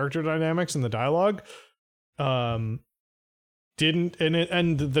actual like character dynamics and the dialogue didn't,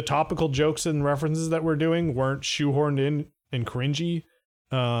 and the topical jokes and references that we're doing weren't shoehorned in and cringy.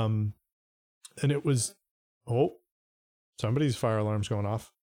 And it was, somebody's fire alarm's going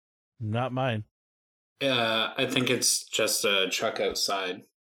off. Not mine. I think it's just a truck outside.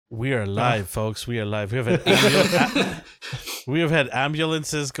 We are live, folks. We are live. We have had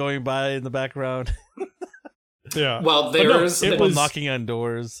ambulances going by in the background. Yeah. Well, there's people knocking on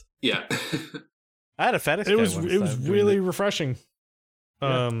doors. Yeah. I had a FedEx. It was really refreshing.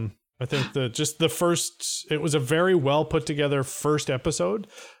 Yeah. I think it was a very well put together first episode,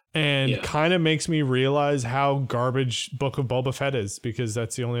 and kind of makes me realize how garbage Book of Boba Fett is, because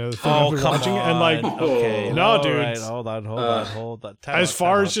that's the only other thing I've been watching. And like, okay, no, dude, right, hold on. As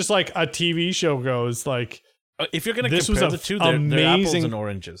far as just like a TV show goes, like, if you're gonna compare the two, they're apples and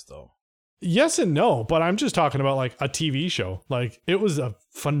oranges, though. Yes and no, but I'm just talking about like a TV show. Like, it was a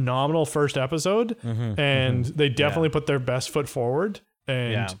phenomenal first episode, and they definitely put their best foot forward.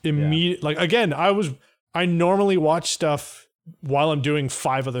 And immediately, like, again, I normally watch stuff while I'm doing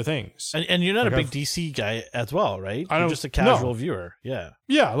 5 other things. And you're not a big DC guy as well, right? You're just a casual viewer. Yeah.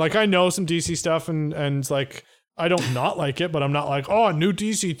 Yeah, like I know some DC stuff, and like I don't not like it, but I'm not like, oh, a new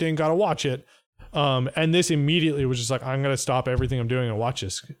DC thing, gotta watch it. And this immediately was just like, I'm gonna stop everything I'm doing and watch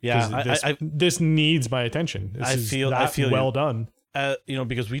this. Yeah, this needs my attention. I feel well done.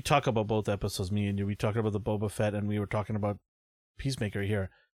 Because we talk about both episodes, me and you. We talked about the Boba Fett, and we were talking about Peacemaker here.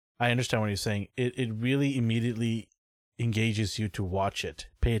 I understand what you're saying. It really immediately engages you to watch it,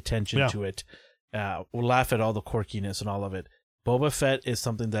 pay attention to it, laugh at all the quirkiness and all of it. Boba Fett is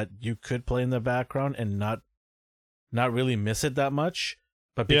something that you could play in the background and not really miss it that much.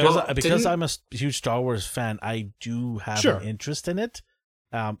 But because I'm a huge Star Wars fan, I do have an interest in it.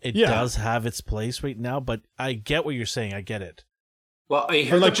 It does have its place right now, but I get what you're saying. I get it. Well, I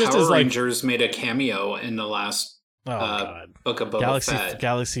heard the Power Rangers made a cameo in the last Book of Boba Fett.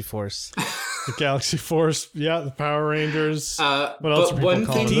 Galaxy Force. The Galaxy Force, the Power Rangers. What else are people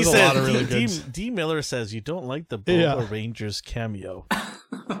calling it? He said, D. Miller says you don't like the Boba Rangers cameo.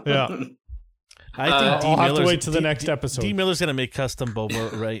 Yeah. I think I'll have to wait till the next episode. D. Miller's gonna make custom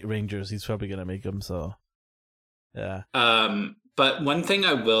Boba Rangers. He's probably gonna make them. So, yeah. But one thing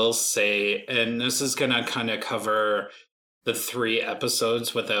I will say, and this is gonna kind of cover the 3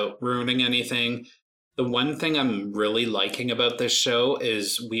 episodes without ruining anything. The one thing I'm really liking about this show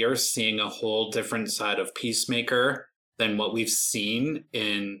is we are seeing a whole different side of Peacemaker than what we've seen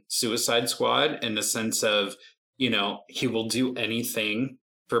in Suicide Squad, in the sense of, he will do anything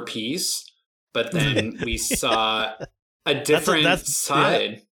for peace, but then we saw a different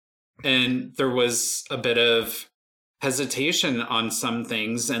side, and there was a bit of hesitation on some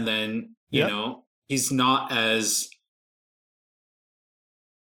things, and then you know, he's not as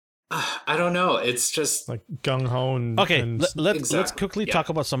I don't know. It's just like gung ho. Let's quickly talk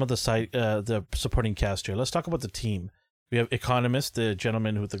about some of the supporting cast here. Let's talk about the team. We have Economist, the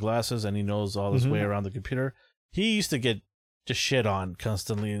gentleman with the glasses, and he knows all his way around the computer. He used to get just shit on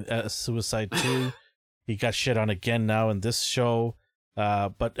constantly in Suicide 2. He got shit on again now in this show.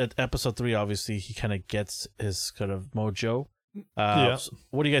 But at episode 3, obviously, he kind of gets his kind of mojo. So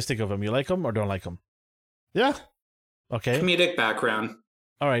what do you guys think of him? You like him or don't like him? Yeah. Okay. Comedic background.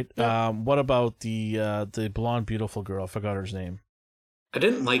 All right. What about the blonde, beautiful girl? I forgot her name. I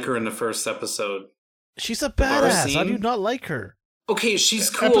didn't like her in the first episode. She's a badass. How do you not like her? Okay, she's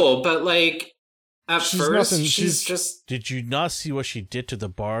cool, but like at first, she's just. Did you not see what she did to the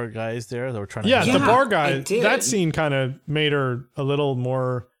bar guys there? They were trying to. Yeah, the bar guy. That scene kind of made her a little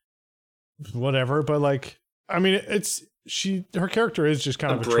more, whatever. But like, I mean, her character is just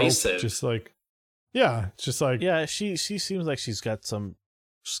kind abrasive. Of a trope. Just like, it's just like. Yeah, she seems like she's got some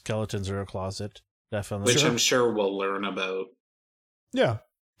skeletons in her closet. Definitely, which I'm sure we'll learn about. Yeah.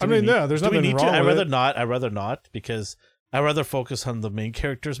 There's nothing wrong with it. I'd rather not, because I'd rather focus on the main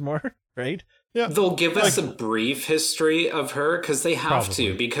characters more, right? Yeah. They'll give us a brief history of her, because they have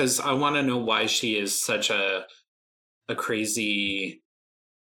to, because I want to know why she is such a crazy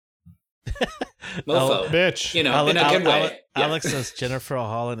mofo. Bitch. You know, in a good way. Alex says Jennifer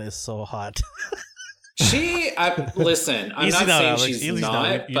Holland is so hot. Listen, I'm not saying she's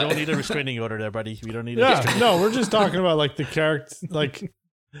not. You don't need a restraining order there, buddy. We don't need we're just talking about like the character, like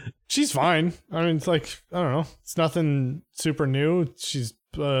she's fine. I mean, it's like, I don't know. It's nothing super new. She's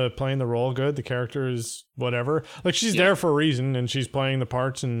playing the role good. The character is whatever. Like she's there for a reason, and she's playing the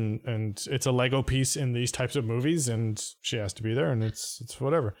parts, and it's a Lego piece in these types of movies, and she has to be there, and it's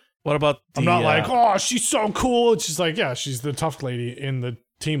whatever. What about I'm not like, oh, she's so cool. It's just like, yeah, she's the tough lady in the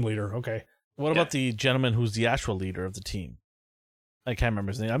team leader. Okay. What about the gentleman who's the actual leader of the team? I can't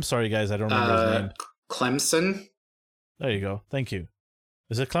remember his name. I'm sorry, guys. I don't remember his name. Clemson. There you go. Thank you.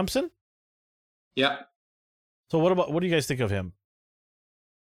 Is it Clemson? Yeah. So what do you guys think of him?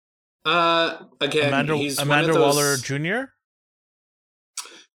 Again, he's Amanda Waller Jr.?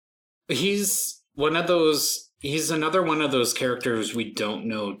 He's one of those. He's another one of those characters we don't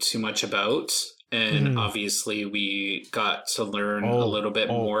know too much about. And obviously, we got to learn a little bit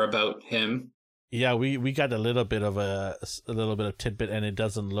more about him. Yeah, we got a little bit of a little bit of tidbit, and it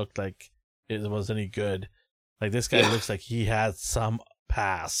doesn't look like it was any good. Like this guy looks like he had some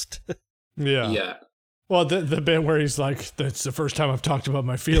past. Yeah. Well, the bit where he's like, "That's the first time I've talked about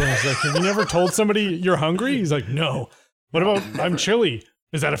my feelings." Like, have you never told somebody you're hungry? He's like, "No." What about I'm chilly?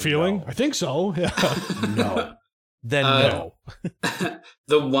 Is that a feeling? No. I think so. Yeah. No. Then no.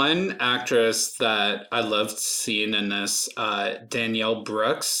 The one actress that I loved seeing in this, Danielle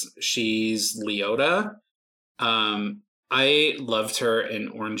Brooks, she's Leota. I loved her in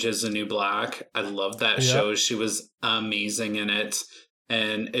Orange is the New Black. I love that show. She was amazing in it.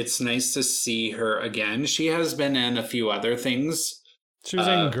 And it's nice to see her again. She has been in a few other things. She was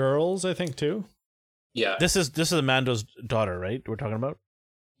in Girls, I think, too. Yeah. This is Amanda's daughter, right? We're talking about?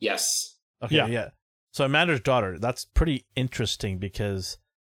 Yes. Okay, yeah. So Amanda's daughter, that's pretty interesting because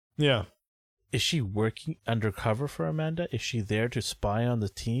is she working undercover for Amanda? Is she there to spy on the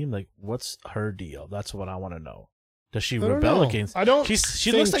team? Like, what's her deal? That's what I want to know. Does she rebel against?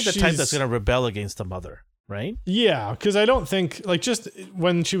 She looks like the type that's going to rebel against the mother, right? Yeah, because I don't think like just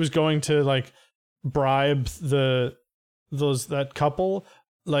when she was going to like bribe that couple,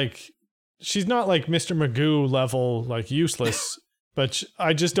 like she's not like Mr. Magoo level like useless. But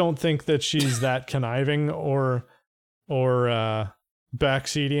I just don't think that she's that conniving or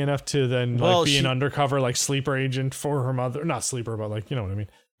backseaty enough to then be an undercover like sleeper agent for her mother. Not sleeper, but like, you know what I mean.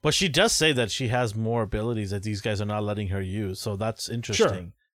 But she does say that she has more abilities that these guys are not letting her use. So that's interesting.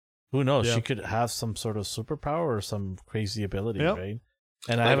 Sure. Who knows? Yep. She could have some sort of superpower or some some ability, right?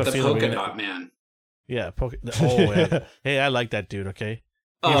 And like I have a feeling polka dot man. Yeah, yeah. Hey, I like that dude. Okay.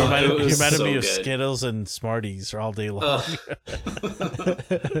 He reminded me of Skittles and Smarties all day long.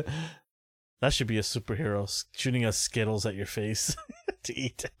 That should be a superhero, shooting us Skittles at your face to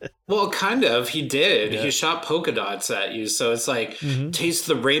eat. Well, kind of. He did. Yeah. He shot polka dots at you. So it's like, taste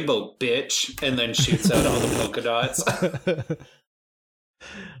the rainbow, bitch. And then shoots out all the polka dots.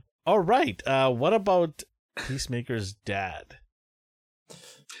 All right. What about Peacemaker's dad?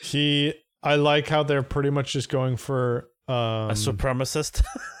 I like how they're pretty much just going for... a supremacist?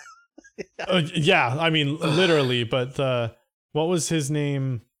 Yeah, I mean, literally, but what was his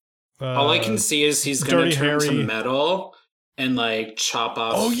name? All I can see is he's going to turn to Harry. metal and like chop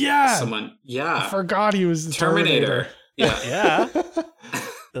off. Oh yeah, someone. Yeah, I forgot he was the Terminator. Yeah.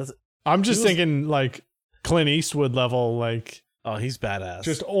 I'm just thinking like Clint Eastwood level, like. Oh, he's badass.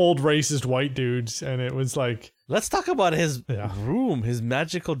 Just old racist white dudes, and it was like. Let's talk about his room, his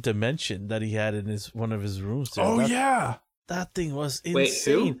magical dimension that he had in one of his rooms. There. Oh yeah, that thing was insane. Wait,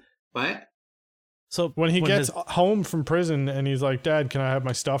 who? What? So when he gets home from prison and he's like, "Dad, can I have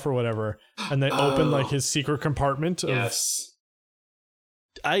my stuff or whatever?" And they open like his secret compartment. Yes.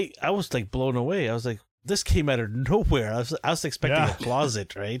 I was like blown away. I was like, this came out of nowhere. I was expecting a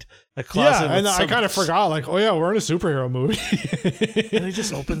closet, right? A closet. Yeah, and I kind of forgot, like, oh yeah, we're in a superhero movie. And he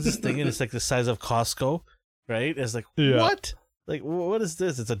just opens this thing, and it's like the size of Costco, right? It's like, what? Like, what is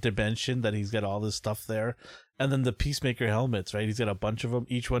this? It's a dimension that he's got all this stuff there. And then the Peacemaker helmets, right? He's got a bunch of them.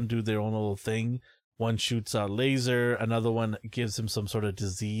 Each one do their own little thing. One shoots a laser. Another one gives him some sort of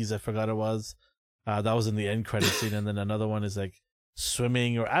disease. I forgot it was. That was in the end credit scene. And then another one is like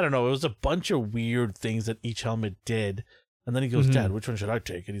swimming, or I don't know. It was a bunch of weird things that each helmet did. And then he goes, Dad, which one should I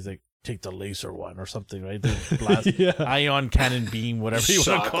take? And he's like, take the laser one or something, right? The blast, ion cannon beam, whatever you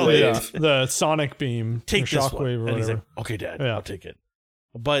want to call it. Yeah. The sonic beam. Take this shockwave one. or And whatever. he's like, okay, Dad, I'll take it.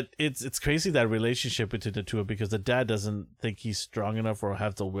 But it's crazy, that relationship between the two, because the dad doesn't think he's strong enough or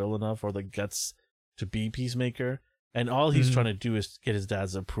have the will enough or the guts to be Peacemaker. And all he's trying to do is get his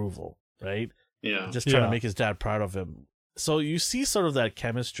dad's approval, right? Yeah. Just trying to make his dad proud of him. So you see sort of that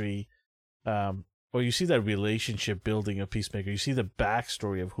chemistry, or you see that relationship building of Peacemaker. You see the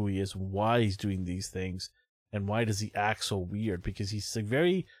backstory of who he is, why he's doing these things, and why does he act so weird? Because he's like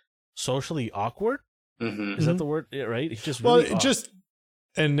very socially awkward. Is that the word? Yeah, right? He's just really just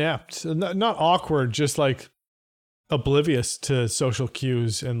inept, not awkward, just like oblivious to social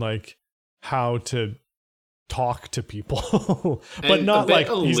cues and like how to talk to people, but not like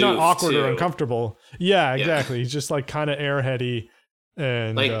he's not awkward or uncomfortable. Yeah, exactly. He's just like kind of airheady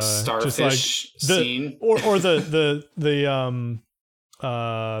and like starfish just like scene, or the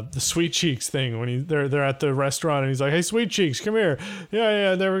Sweet Cheeks thing when they're at the restaurant and he's like, "Hey, Sweet Cheeks, come here."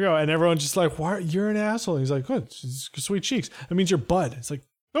 Yeah, there we go. And everyone's just like, "Why? You're an asshole." And he's like, "Good, Sweet Cheeks. That means you're bud." It's like,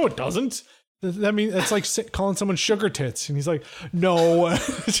 no, it doesn't. That means it's like calling someone sugar tits. And he's like, "No."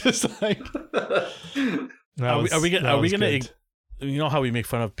 It's just like. Are we gonna? You know how we make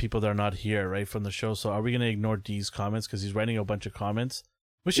fun of people that are not here, right, from the show. So are we gonna ignore D's comments because he's writing a bunch of comments?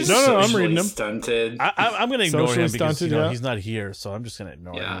 Which is no, I'm reading them. Stunted. I'm gonna ignore Socially him because stunted, he's not here, so I'm just gonna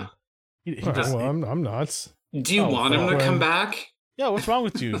ignore him. I'm not. Do you want him to come back? Yeah, what's wrong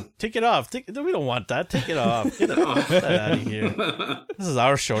with you? Take it off. We don't want that. Take it off. Get out of here. This is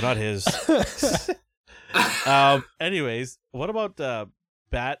our show, not his. Anyways, what about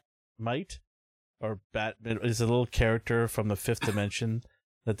Bat-Mite? Or Batman is a little character from the fifth dimension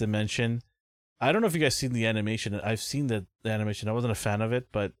that they mention. I don't know if you guys seen the animation. I've seen the animation. I wasn't a fan of it,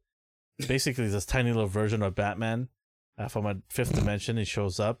 but basically this tiny little version of Batman from a fifth dimension. He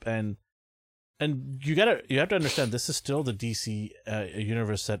shows up, and you have to understand, this is still the DC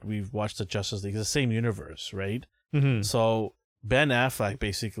universe that we've watched the Justice League. It's the same universe, right? Mm-hmm. So Ben Affleck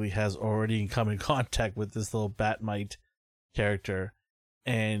basically has already come in contact with this little Bat-Mite character,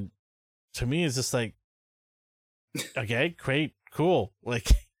 and to me, it's just like, okay, great, cool.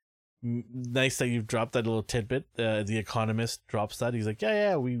 Like, nice that you've dropped that little tidbit. The Economist drops that. He's like,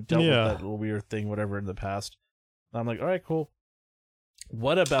 yeah, we dealt with that little weird thing, whatever, in the past. And I'm like, all right, cool.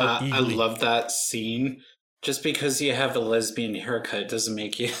 What about I love that scene. Just because you have a lesbian haircut doesn't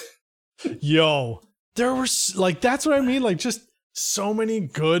make you... Yo, there were, like, that's what I mean. Like, just so many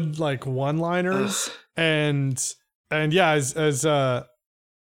good, like, one-liners. And yeah,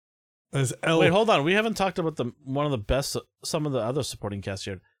 Wait, hold on. We haven't talked about one of the best, some of the other supporting cast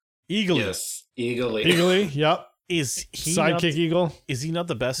here. Eagly. Yes, Eagly. Eagly, yep. Is he Sidekick Eagle? Is he not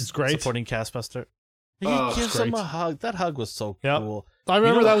the best supporting cast buster? He gives him a hug. That hug was so cool. I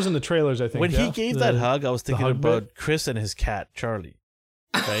remember that was in the trailers, I think. When he gave that hug, I was thinking about Chris and his cat, Charlie.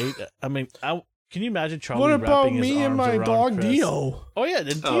 Right? I mean, can you imagine Charlie what about wrapping his me and my dog Chris? Dio? Oh, yeah,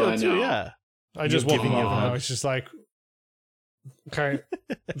 and Dio too, yeah. I just woke him up now. It's just like, okay.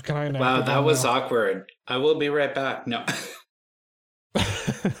 Wow, that was awkward. I will be right back. No.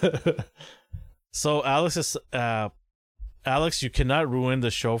 So Alex, you cannot ruin the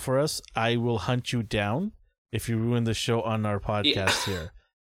show for us. I will hunt you down if you ruin the show on our podcast here.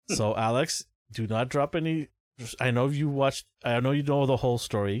 So Alex, do not drop any. I know you know the whole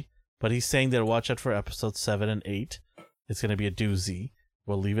story, but he's saying that watch out for episodes 7 and 8. It's going to be a doozy.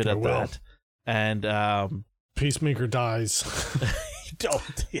 We'll leave it at that. And Peacemaker dies.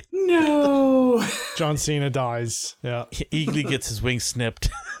 Don't. No. John Cena dies. Yeah. Eagly gets his wings snipped.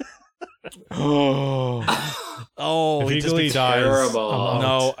 Oh, He if just Eagly dies, terrible. I'm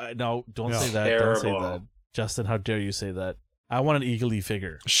out. No, don't Yeah. say that. Terrible. Don't say that. Justin, how dare you say that? I want an Eagly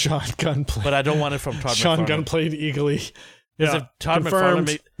figure, Sean Gunn played. but I don't want it from Todd Sean McFarlane. Gunn played Eagly. Because Yeah,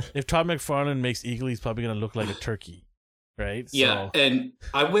 confirmed. if Todd McFarlane makes Eagly, he's probably going to look like a turkey, right? Yeah, So, and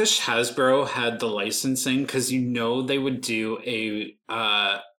I wish Hasbro had the licensing because they would do a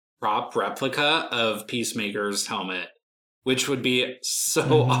prop replica of Peacemaker's helmet, which would be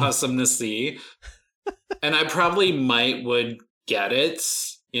so awesome to see. And I probably would get it,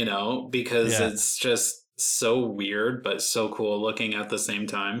 because it's just so weird but so cool looking at the same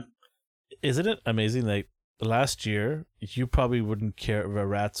time. isn't it amazing? Like last year, you probably wouldn't care a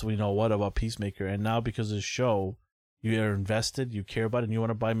rat's we know what about Peacemaker, and now because of the show, you are invested, you care about it, and you want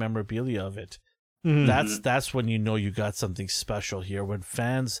to buy memorabilia of it. Mhm. That's when you got something special here. When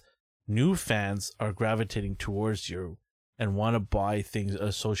new fans are gravitating towards you and want to buy things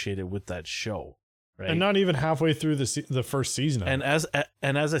associated with that show, right? And not even halfway through the first season. And as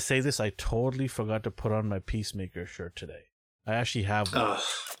I say this, I totally forgot to put on my Peacemaker shirt today. I actually have one. Ugh.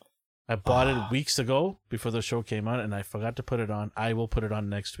 I bought it weeks ago before the show came out, and I forgot to put it on. I will put it on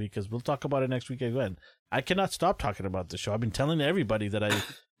next week because we'll talk about it next week again. I cannot stop talking about the show. I've been telling everybody that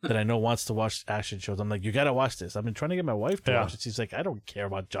I know wants to watch action shows. I'm like, you got to watch this. I've been trying to get my wife to watch it. She's like, I don't care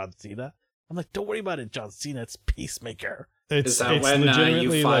about John Cena. I'm like, don't worry about it, John Cena. It's Peacemaker. Is that when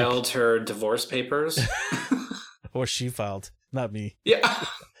you filed her divorce papers? Or she filed, not me. Yeah.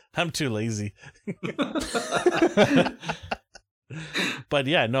 I'm too lazy. But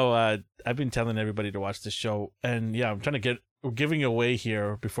yeah, no, I've been telling everybody to watch this show, and yeah, we're giving away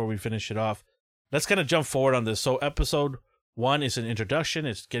here before we finish it off. Let's kind of jump forward on this. So episode 1 is an introduction.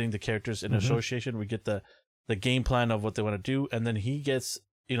 It's getting the characters in association. We get the game plan of what they want to do, and then he gets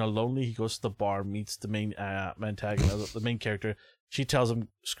lonely. He goes to the bar, meets the main antagonist, the main character. She tells him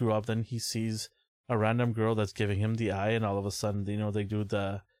screw up. Then he sees a random girl that's giving him the eye, and all of a sudden, they do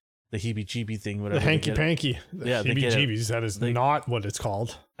the heebie-jeebie thing, whatever. The hanky-panky. Yeah, they get heebie-jeebies. That is not what it's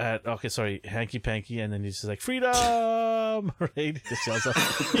called. Hanky-panky, and then he's just like, freedom! Right? Just yells out.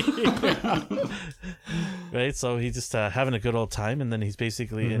 Right? So he's just having a good old time, and then he's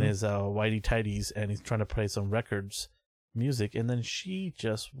basically in his whitey-tighties, and he's trying to play some music, and then she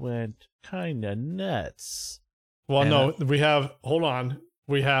just went kind of nuts. Well, no, hold on.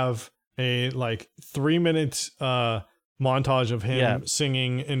 We have a 3-minute montage of him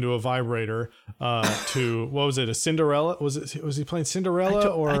singing into a vibrator to what was it, a Cinderella? Was he playing Cinderella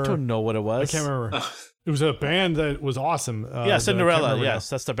I don't know what it was. I can't remember. It was a band that was awesome. Cinderella. Yes,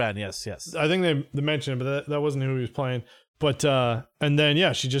 that's the band. Yes. I think they mentioned it, but that wasn't who he was playing. But and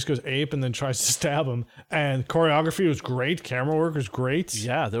then she just goes ape and then tries to stab him. And choreography was great. Camera work was great.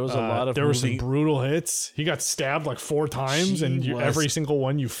 Yeah, there was a lot of. There were some brutal hits. He got stabbed 4 times, and every single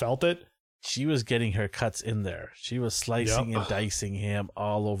one you felt it. She was getting her cuts in there. She was slicing and dicing him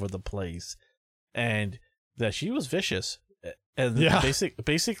all over the place, and that she was vicious. And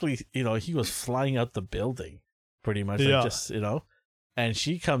basically, he was flying out the building, pretty much. And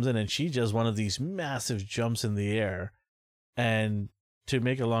she comes in and she does one of these massive jumps in the air. And to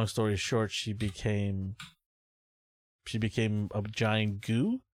make a long story short, she became a giant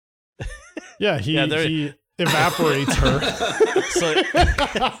goo. Yeah, he evaporates her.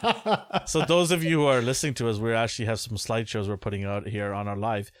 So those of you who are listening to us, we actually have some slideshows we're putting out here on our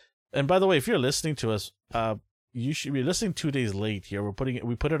live. And by the way, if you're listening to us, you should be listening 2 days late here.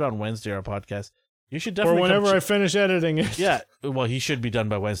 We put it on Wednesday, our podcast. You should definitely or whenever I finish editing it. Yeah, well, he should be done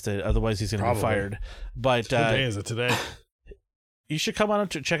by Wednesday. Otherwise, he's going to be fired. But what day is it today? You should come on and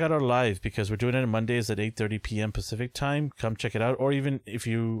check out our live because we're doing it on Mondays at 8:30 p.m. Pacific time. Come check it out. Or even if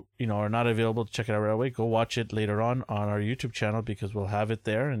you are not available to check it out right away, go watch it later on our YouTube channel because we'll have it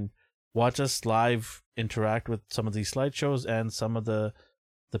there, and watch us live interact with some of these slideshows and some of the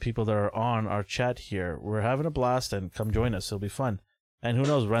people that are on our chat here. We're having a blast, and come join us. It'll be fun. And who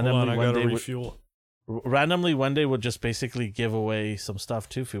knows, randomly one day we'll just basically give away some stuff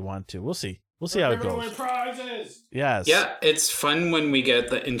too if we want to. We'll see. We'll see how it goes. Prizes. Yes. Yeah, it's fun when we get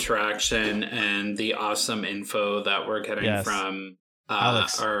the interaction and the awesome info that we're getting from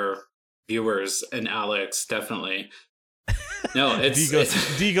our viewers and Alex, definitely. No,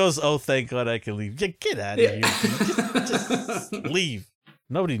 D goes, oh, thank God I can leave. Get out of here. Just leave.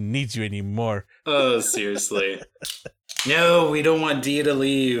 Nobody needs you anymore. Oh, seriously. No, we don't want D to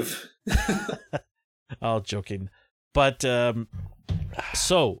leave. All joking. But,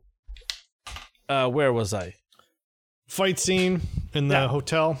 where was I? Fight scene in the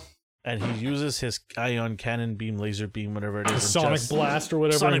hotel. and he uses his ion cannon beam, laser beam, whatever it is, sonic blast or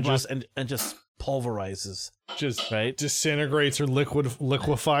whatever, sonic blast, and just pulverizes, just right, disintegrates or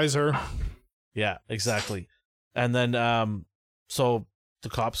liquefies her. Yeah, exactly. And then so the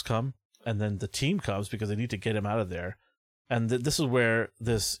cops come, and then the team comes because they need to get him out of there. And this is where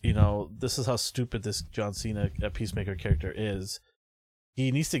this is how stupid this John Cena Peacemaker character is. He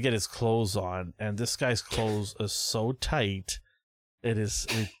needs to get his clothes on, and this guy's clothes are so tight, it is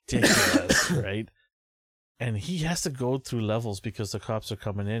ridiculous, right? And he has to go through levels because the cops are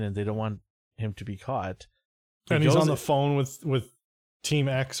coming in and they don't want him to be caught. And he's on the phone with Team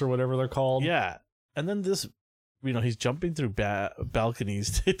X or whatever they're called. Yeah. And then this, he's jumping through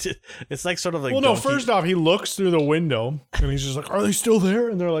balconies. It's like sort of like... Well, no, first off, he looks through the window and he's just like, are they still there?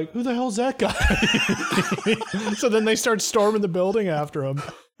 And they're like, who the hell's that guy? So then they start storming the building after him.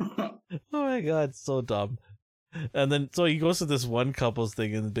 Oh my God, so dumb. And then, so he goes to this one couple's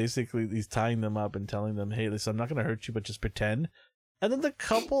thing and basically he's tying them up and telling them, hey, listen, I'm not going to hurt you, but just pretend. And then the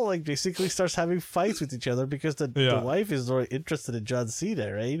couple like basically starts having fights with each other because the wife is really interested in John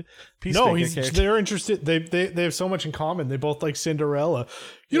Cena, right? They're interested. They have so much in common. They both like Cinderella.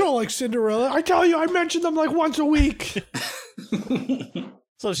 You don't like Cinderella? I tell you, I mention them like once a week.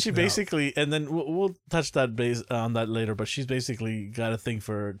 So she basically, and then we'll touch on that later, but she's basically got a thing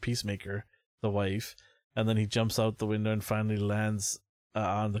for Peacemaker, the wife, and then he jumps out the window and finally lands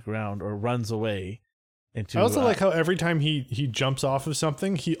on the ground or runs away. I also like how every time he jumps off of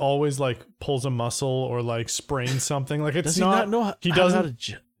something, he always like pulls a muscle or like sprains something. Like it's does he not know he doesn't how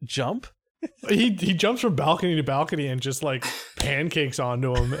to jump. He jumps from balcony to balcony and just like pancakes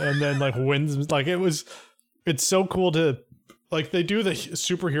onto him, and then like wins. Like it's so cool to like they do the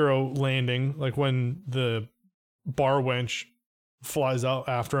superhero landing, like when the bar wench flies out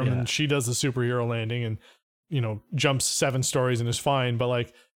after him, and she does the superhero landing and jumps 7 stories and is fine, but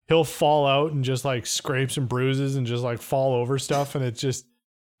like. He'll fall out and just like scrapes and bruises and just like fall over stuff, and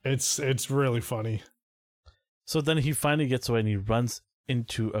it's really funny. So then he finally gets away and he runs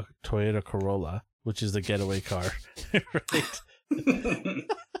into a Toyota Corolla, which is the getaway car, right?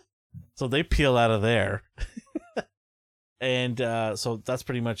 So they peel out of there, and so that's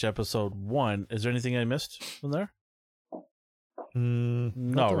pretty much episode 1. Is there anything I missed from there?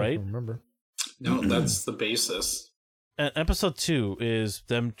 No, right? I remember. No, that's the basis. And episode 2 is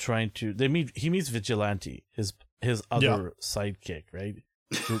them he meets Vigilante, his other sidekick, right?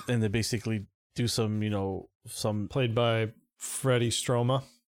 And they basically do some played by Freddie Stroma.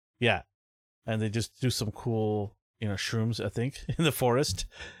 Yeah. And they just do some cool, shrooms, I think, in the forest,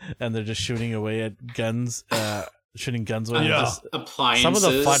 and they're just shooting away at guns, shooting guns away. Yeah. Appliances. Some of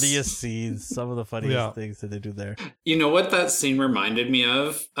the funniest scenes, some of the funniest things that they do there. You know what that scene reminded me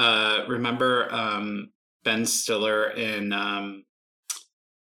of? Remember Ben Stiller in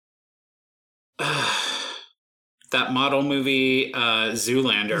that model movie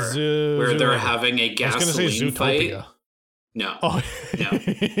Zoolander, where they're having a gasoline fight. No, no,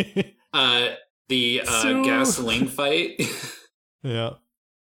 the gasoline fight. Yeah.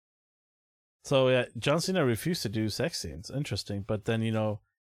 So John Cena refused to do sex scenes. Interesting, but then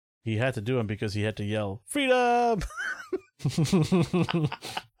he had to do them because he had to yell "Freedom."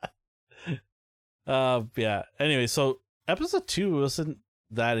 Anyway, so episode 2 wasn't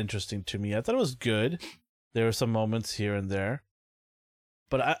that interesting to me. I thought it was good. There were some moments here and there,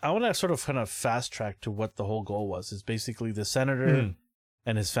 but I want to sort of kind of fast track to what the whole goal was. Is basically the senator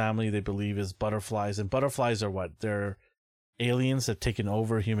and his family, they believe, is butterflies, and butterflies are what? They're aliens that have taken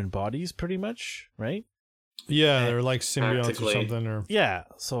over human bodies, pretty much, right? Yeah, they're like symbionts or something, or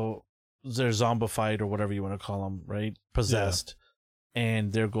so they're zombified or whatever you want to call them, right? Possessed. Yeah.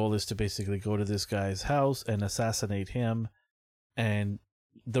 And their goal is to basically go to this guy's house and assassinate him. And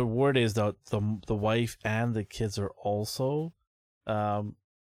the word is that the wife and the kids are also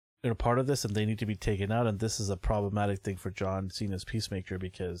part of this, and they need to be taken out. And this is a problematic thing for John Cena's Peacemaker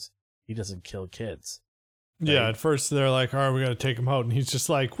because he doesn't kill kids. Right? Yeah, at first they're like, all right, we got to take him out. And he's just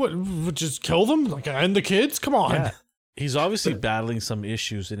like, what, just kill them? Like, and the kids? Come on. Yeah. He's obviously battling some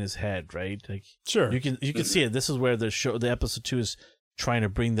issues in his head, right? Like, sure. You can see it. This is where the episode 2 is trying to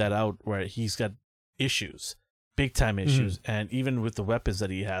bring that out, where he's got issues, big time issues, and even with the weapons that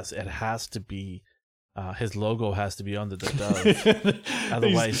he has, it has to be his logo has to be on the dove.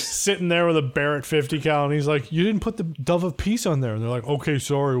 Otherwise, he's sitting there with a Barrett 50 cal, and he's like, "You didn't put the Dove of Peace on there." And they're like, "Okay,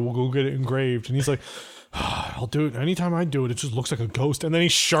 sorry, we'll go get it engraved." And he's like, "I'll do it. Anytime I do it, it just looks like a ghost." And then he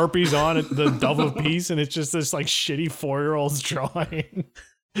Sharpies on it, the Dove of Peace, and it's just this like shitty 4-year-old's drawing.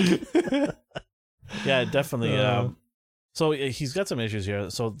 Yeah, definitely. So he's got some issues here.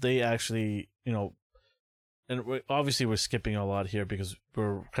 So they actually, and obviously we're skipping a lot here because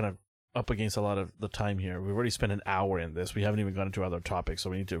we're kind of up against a lot of the time here. We've already spent an hour in this. We haven't even gone into other topics, so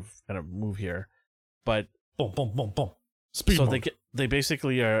we need to kind of move here. But boom, boom, boom, boom. Speed so mode. they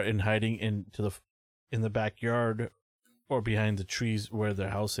basically are in hiding in the backyard or behind the trees where their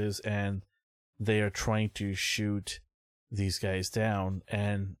house is, and they are trying to shoot these guys down.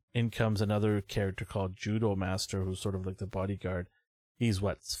 And in comes another character called Judo Master, who's sort of like the bodyguard. He's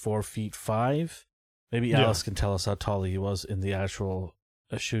 4'5". Maybe Alice can tell us how tall he was in the actual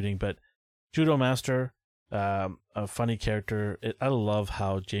shooting, but Judo Master, a funny character. I love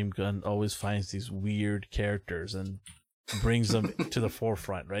how James Gunn always finds these weird characters and brings them to the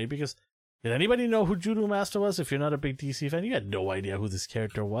forefront, right? Because did anybody know who Judo Master was? If you're not a big DC fan, you had no idea who this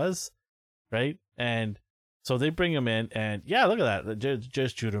character was, right? And so they bring him in, and yeah, look at that,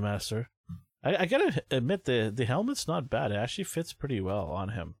 just Judo Master. I gotta admit, the helmet's not bad. It actually fits pretty well on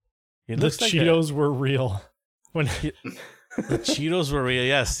him. The Cheetos were real. The Cheetos were real.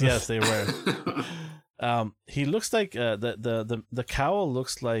 Yes, they were. He looks like the cowl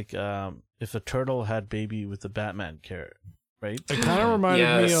looks like if a turtle had baby with the Batman carrot, right? It kind of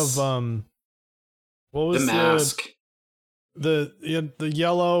reminded me of what was The Mask? The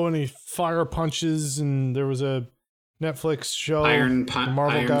yellow, and he fire punches, and there was a Netflix show, Iron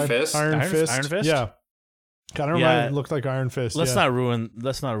Fist. Iron Fist. Yeah, kind of reminded. Looked like Iron Fist. Let's not ruin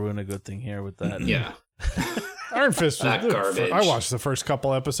a good thing here with that. Yeah. Iron Fist. That garbage. I watched the first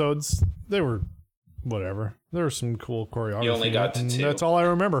couple episodes. They were whatever. There was some cool choreography. You only got to 2. That's all I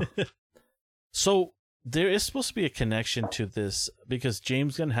remember. So there is supposed to be a connection to this, because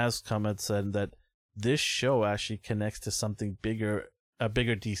James Gunn has come and said that this show actually connects to something bigger, a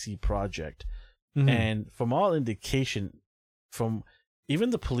bigger DC project. Mm-hmm. And from all indication, from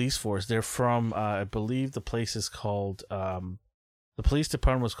even the police force, they're from, I believe the place is called, the police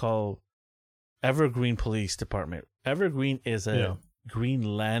department was called Evergreen Police Department. Evergreen is a Green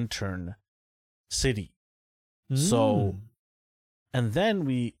Lantern city. So, and then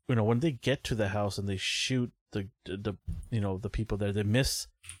when they get to the house and they shoot the people there, they miss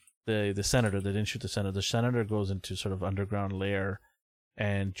the senator. They didn't shoot the senator. The senator goes into sort of underground lair,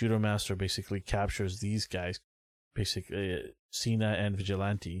 and Judo Master basically captures these guys, basically Cena and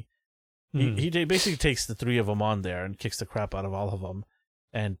Vigilante. He basically takes the 3 of them on there and kicks the crap out of all of them,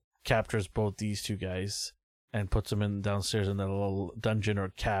 and captures both these 2 guys and puts them in downstairs in that little dungeon or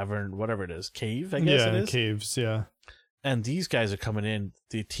cavern, whatever it is, cave, I guess it is. Caves, yeah. And these guys are coming in,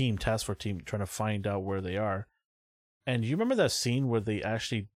 the task force team, trying to find out where they are. And you remember that scene where they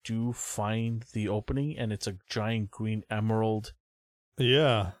actually do find the opening, and it's a giant green emerald?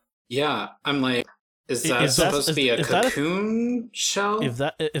 Yeah. Yeah, I'm like, is that supposed to be a cocoon shell?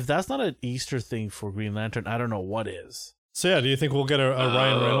 If that's not an Easter thing for Green Lantern, I don't know what is. So yeah, do you think we'll get a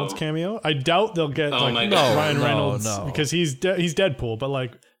Ryan Reynolds cameo? I doubt they'll get Ryan Reynolds because he's Deadpool, but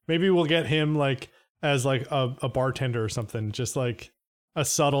like maybe we'll get him like as like a bartender or something, just like a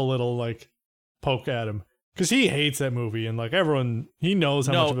subtle little like poke at him, because he hates that movie, and like everyone, he knows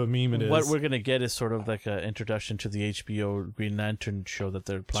how much of a meme it is. What we're gonna get is sort of like an introduction to the HBO Green Lantern show that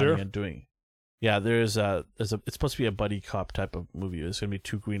they're planning on doing. Yeah, it's supposed to be a buddy cop type of movie. There's gonna be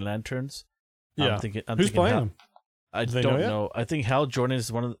 2 Green Lanterns. Yeah, who's playing them? I don't know. I think Hal Jordan is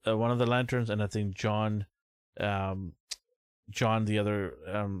one of the lanterns, and I think John, the other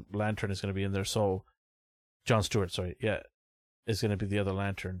lantern, is going to be in there. So, John Stewart, is going to be the other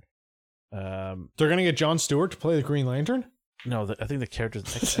lantern. They're going to get John Stewart to play the Green Lantern? No, I think the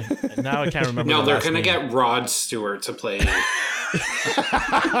characters. Now I can't remember. No, they're going to get Rod Stewart to play.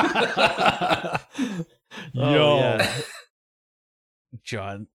 Yeah.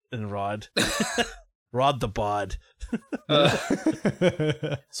 John and Rod. Rod the Bod. So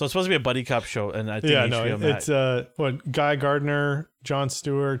it's supposed to be a buddy cop show, and I think it's Guy Gardner, John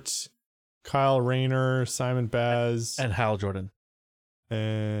Stewart, Kyle Rayner, Simon Baz, and Hal Jordan,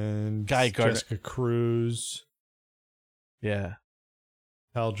 and Guy Gardner, Jessica Cruz. Yeah,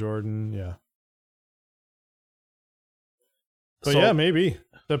 Hal Jordan. Yeah, but maybe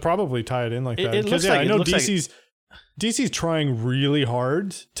they'll probably tie it in like that, because I know DC's trying really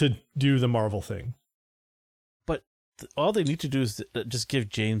hard to do the Marvel thing. All they need to do is just give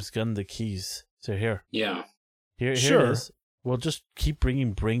James Gunn the keys. So here it is. We'll just keep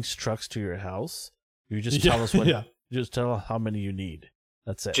bringing Brinks trucks to your house. You just tell us what. You just tell us how many you need.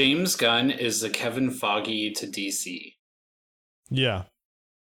 That's it. James Gunn is the Kevin Feige to DC. Yeah.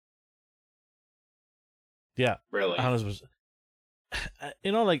 Yeah. Really.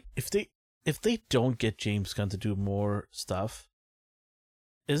 Like if they don't get James Gunn to do more stuff,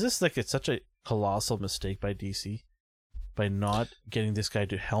 is this like it's such a colossal mistake by DC? By not getting this guy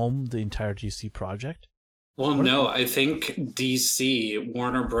to helm the entire DC project? Well, no, I think DC,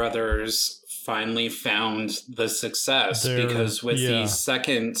 Warner Brothers, finally found the success because with the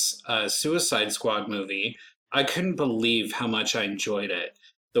second Suicide Squad movie, I couldn't believe how much I enjoyed it.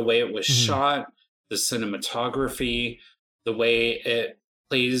 The way it was shot, the cinematography, the way it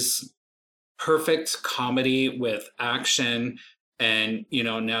plays perfect comedy with action. And, you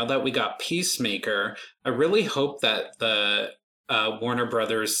know, now that we got Peacemaker, I really hope that the Warner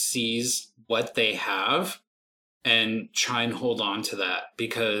Brothers sees what they have and try and hold on to that,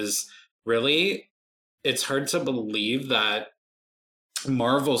 because really it's hard to believe that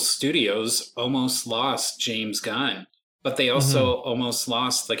Marvel Studios almost lost James Gunn, but they also almost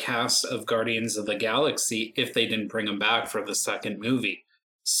lost the cast of Guardians of the Galaxy if they didn't bring him back for the second movie.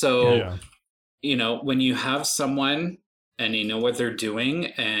 So, you know, when you have someone and you know what they're doing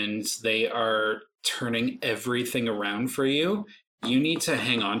and they are turning everything around for you, you need to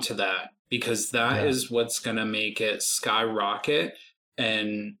hang on to that, because that is what's going to make it skyrocket.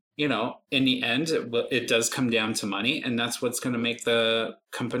 And, you know, in the end, it does come down to money, and that's what's going to make the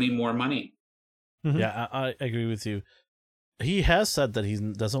company more money. Yeah, I agree with you. He has said that he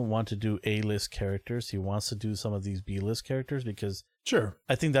doesn't want to do A-list characters. He wants to do some of these B-list characters because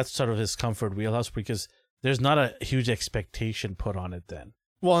I think that's sort of his comfort wheelhouse, because there's not a huge expectation put on it then.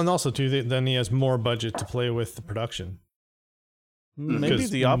 Well, and also, too, then he has more budget to play with the production. Maybe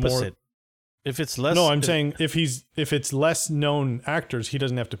the opposite. If it's less, I'm saying if it's less known actors, he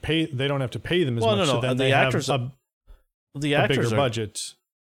doesn't have to pay. They don't have to pay them as much. So then the actors have a bigger budget.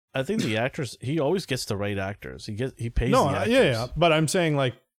 I think the actors. He always gets the right actors. He pays. The actors. Yeah. But I'm saying,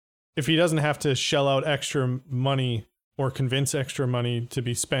 like, if he doesn't have to shell out extra money or convince extra money to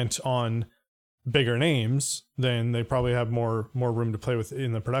be spent on bigger names, then they probably have more room to play with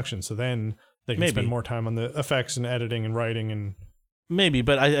in the production. So then they can spend more time on the effects and editing and writing and. Maybe,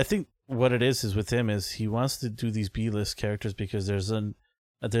 but I think what it is with him is he wants to do these B-list characters because there isn't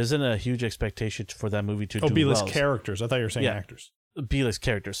a huge expectation for that movie to do B-list characters. I thought you were saying actors. B-list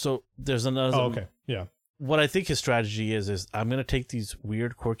characters. So there's another. Oh, okay. Yeah. What I think his strategy is I'm going to take these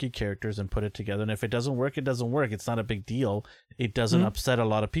weird, quirky characters and put it together. And if it doesn't work, it doesn't work. It's not a big deal. It doesn't upset a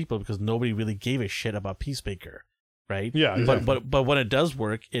lot of people because nobody really gave a shit about Peacemaker, right? Yeah. Exactly. But when it does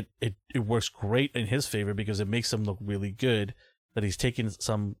work, it works great in his favor because it makes him look really good. That he's taken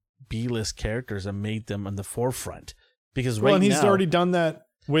some B-list characters and made them on the forefront. Because he's already done that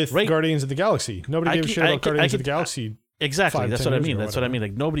with Guardians of the Galaxy. Nobody gave a shit about Guardians of the Galaxy. Exactly. That's what I mean. That's what I mean.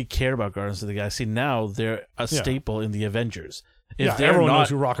 Like, nobody cared about Guardians of the Galaxy. Now they're a staple in the Avengers. Everyone knows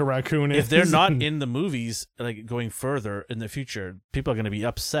who Rocket Raccoon is. If they're not in the movies, like going further in the future, people are going to be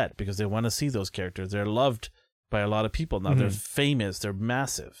upset because they want to see those characters. They're loved by a lot of people now. They're famous. They're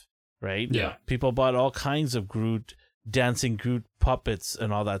massive, right? Yeah. People bought all kinds of Groot, dancing Groot puppets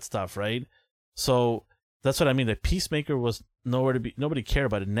and all that stuff, right? So that's what I mean. The Peacemaker was nowhere to be. Nobody cared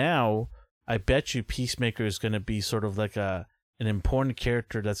about it. Now I bet you Peacemaker is going to be sort of like an important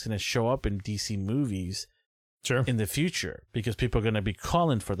character that's going to show up in DC movies in the future, because people are going to be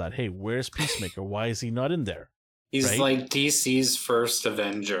calling for that. Hey, where's Peacemaker? Why is he not in there? He's like DC's first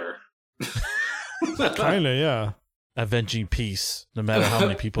Avenger. Kind of, yeah. Avenging peace, no matter how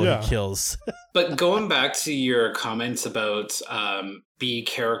many people he kills. But going back to your comments about B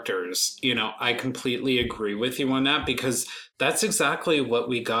characters, you know, I completely agree with you on that, because that's exactly what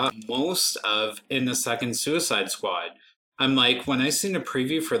we got most of in the second Suicide Squad. I'm like, when I seen a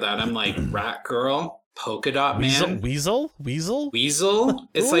preview for that, I'm like, Rat Girl, Polka Dot Man, Weasel.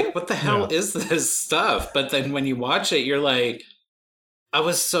 It's like, what the hell is this stuff? But then when you watch it, you're like, I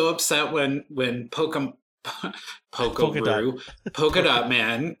was so upset when Polka Dot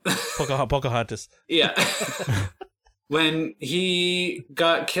Man. Pocahontas. Yeah. When he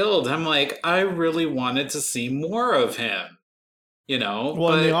got killed, I'm like, I really wanted to see more of him. You know?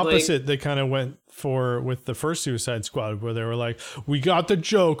 Well, and the opposite, they kind of went for with the first Suicide Squad, where they were like, we got the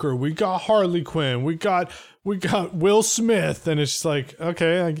Joker, we got Harley Quinn, we got Will Smith. And it's just like,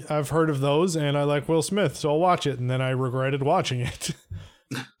 okay, I've heard of those and I like Will Smith, so I'll watch it. And then I regretted watching it.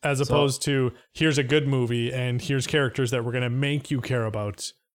 As opposed to, here's a good movie and here's characters that we're going to make you care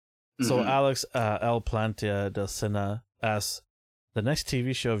about. So Alex L. Plantia del Sena asks, the next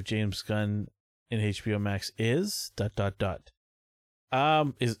TV show of James Gunn in HBO Max is ...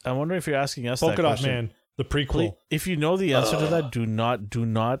 I'm wondering if you're asking us Polka that question. Dot Man, the prequel. If you know the answer to that, do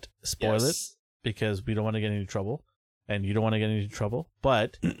not spoil it, because we don't want to get into trouble, and you don't want to get into trouble.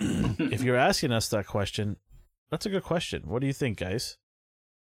 But if you're asking us that question, that's a good question. What do you think, guys?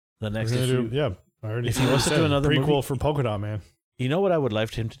 The next, if he wants to do another prequel movie, for Polka Dot Man. You know what I would love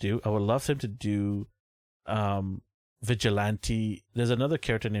him to do? I would love him to do Vigilante. There's another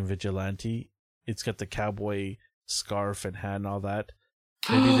character named Vigilante it's got the cowboy scarf and hat and all that.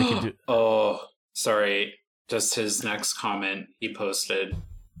 Maybe they could do. Oh, sorry. Just his next comment he posted.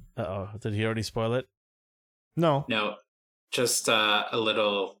 Did he already spoil it? No. Just a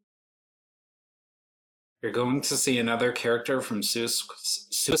little. You're going to see another character from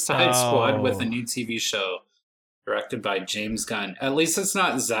Suicide Squad with a new TV show directed by James Gunn. At least it's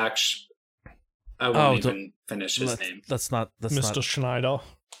not Zach. I won't even finish his name. That's not Mr. Schneider.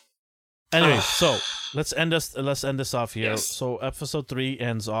 Anyway, so let's end this off here. Yes. So episode 3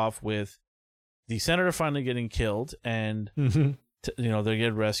 ends off with the senator finally getting killed, and they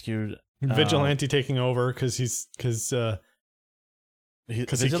get rescued. Vigilante taking over because he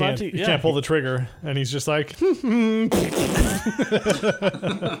can't pull the trigger, and he's just like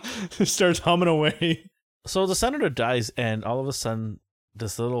starts humming away. So the senator dies, and all of a sudden,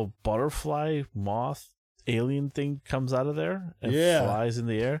 this little butterfly moth alien thing comes out of there and flies in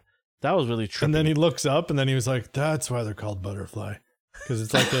the air. That was really trippy. And then he looks up, and then he was like, "That's why they're called butterfly, because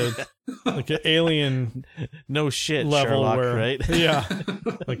it's like an alien." No shit, level Sherlock, where, right? Yeah,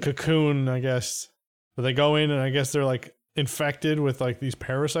 like Cocoon, I guess. But they go in, and I guess they're like infected with like these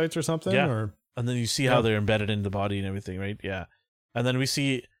parasites or something. Yeah. And then you see how they're embedded in the body and everything, right? Yeah. And then we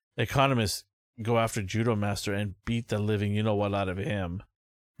see Economist go after Judo Master and beat the living out of him,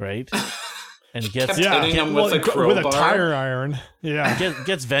 right? And gets him with a tire iron. Yeah.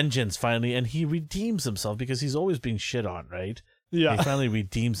 Gets vengeance finally, and he redeems himself because he's always being shit on, right? Yeah. He finally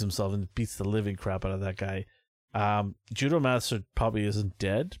redeems himself and beats the living crap out of that guy. Judo Master probably isn't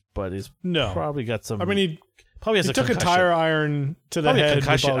dead, but he's probably got some. I mean, he probably has he a took concussion. a tire iron to the probably head.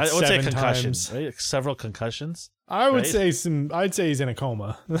 Concussion. About I would say 7 concussions, times. right? Several concussions. I would say I'd say he's in a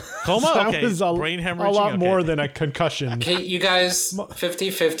coma. Coma? That Okay. was Brain hemorrhaging? a lot Okay. more than a concussion. Okay, you guys,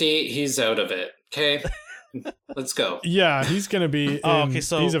 50-50, he's out of it. Okay, let's go. Yeah, he's gonna be.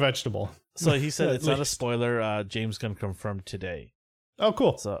 So he's a vegetable. So he said it's not a spoiler. James Gunn confirmed today. Oh,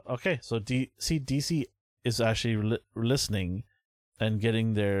 cool. So so DC is actually listening and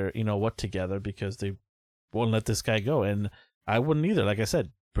getting their what together, because they won't let this guy go, and I wouldn't either. Like I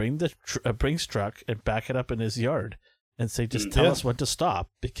said, bring the Brinks truck and back it up in his yard and say, just tell us when to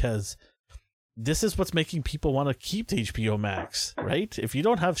stop, because this is what's making people want to keep HBO Max, right? If you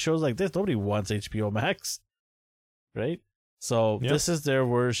don't have shows like this, nobody wants HBO Max, right? So this is their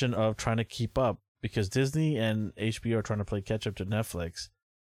version of trying to keep up, because Disney and HBO are trying to play catch up to Netflix.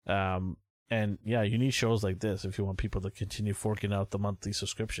 And yeah, you need shows like this if you want people to continue forking out the monthly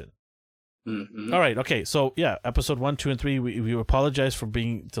subscription. Mm-hmm. All right. Okay. So yeah, episode 1, 2, and 3, we apologize for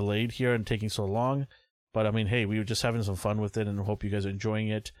being delayed here and taking so long, but I mean, hey, we were just having some fun with it, and hope you guys are enjoying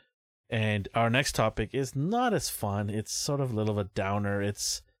it. And our next topic is not as fun. It's sort of a little of a downer.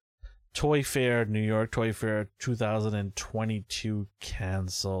 It's Toy Fair, New York Toy Fair 2022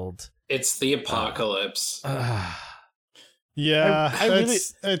 canceled. It's the apocalypse. Yeah, I really,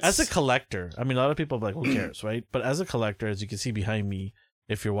 as a collector, I mean, a lot of people are like, who cares, right? But as a collector, as you can see behind me,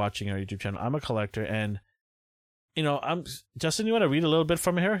 if you're watching our YouTube channel, I'm a collector, and I'm Justin. You want to read a little bit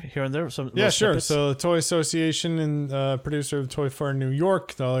from here and there? Sure. Snippets? So the Toy Association and producer of Toy Fair New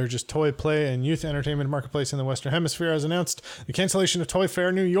York, the largest toy play and youth entertainment marketplace in the Western Hemisphere, has announced the cancellation of Toy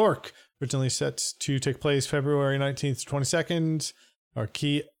Fair New York, originally set to take place February 19th to 22nd. Our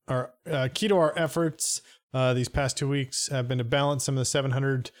key to our efforts these past 2 weeks have been to balance some of the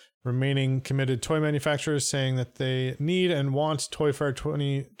 700 remaining committed toy manufacturers, saying that they need and want Toy Fair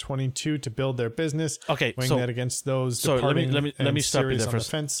 2022 to build their business. Okay, weighing that against those so departing. Let me stop you there for the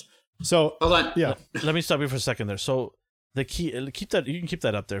fence. So hold on. Yeah, let me stop you for a second there. So the key, you can keep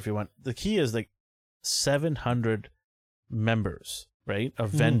that up there if you want. The key is like 700 members, right,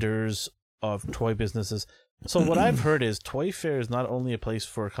 of vendors of toy businesses. So what I've heard is Toy Fair is not only a place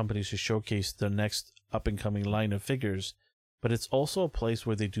for companies to showcase their next up and coming line of figures, but it's also a place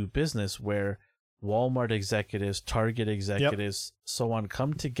where they do business, where Walmart executives, Target executives, so on,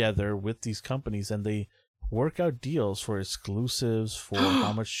 come together with these companies and they work out deals for exclusives, for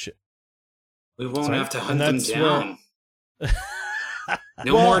how much. We won't have to hunt them down.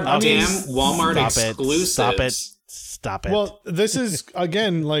 No more damn Walmart exclusives. Stop it. Well, this is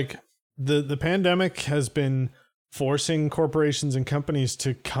again like the pandemic has been forcing corporations and companies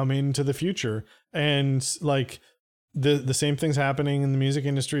to come into the future, and like the same thing's happening in the music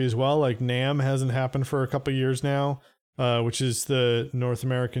industry as well. Like NAMM hasn't happened for a couple of years now, which is the North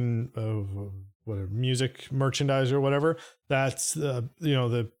American music merchandise or whatever. That's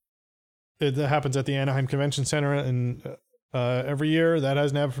it happens at the Anaheim Convention Center and every year. That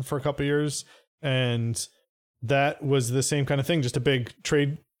hasn't happened for a couple of years, and that was the same kind of thing, just a big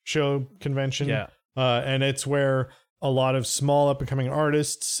trade show convention. Yeah. And it's where a lot of small up and coming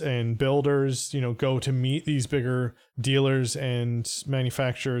artists and builders, go to meet these bigger dealers and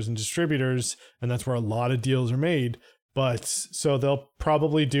manufacturers and distributors. And that's where a lot of deals are made. But so they'll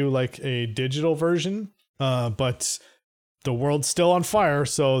probably do like a digital version, but the world's still on fire.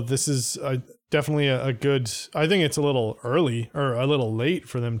 So this is definitely a good, I think it's a little early or a little late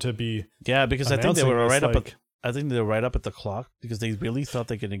for them to be. Yeah, because I think they were right up at the clock because they really thought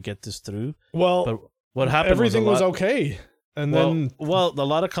they were going to get this through. Well, but what happened everything was okay. And then a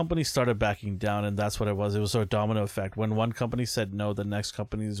lot of companies started backing down, and that's what it was. It was a domino effect. When one company said no, the next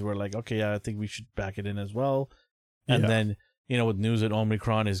companies were like, okay, yeah, I think we should back it in as well. And then, with news that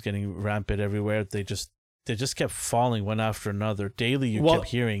Omicron is getting rampant everywhere, they just kept falling one after another. Daily, you kept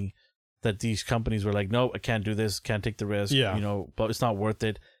hearing that these companies were like, no, I can't do this, can't take the risk, but it's not worth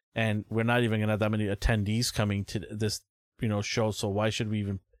it. And we're not even going to have that many attendees coming to this, show. So why should we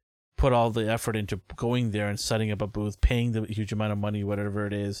even put all the effort into going there and setting up a booth, paying the huge amount of money, whatever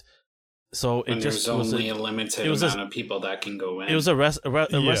it is? So there's only a limited amount of people that can go in. It was a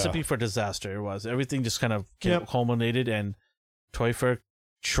recipe for disaster. It was. Everything just kind of culminated, and Toy Fair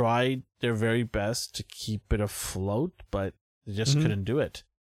tried their very best to keep it afloat, but they just couldn't do it.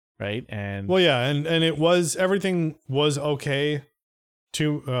 Right. And everything was okay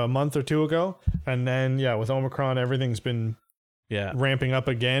a month or two ago. And then, with Omicron, everything's been ramping up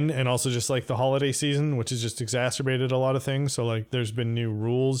again. And also just like the holiday season, which has just exacerbated a lot of things. So like there's been new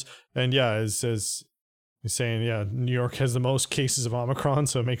rules. And as you're saying, New York has the most cases of Omicron.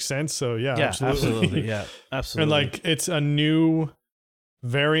 So it makes sense. So absolutely. Yeah, absolutely. And like it's a new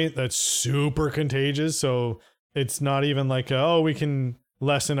variant that's super contagious. So it's not even like, we can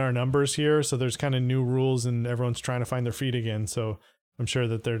lessen our numbers here. So there's kind of new rules and everyone's trying to find their feet again. So I'm sure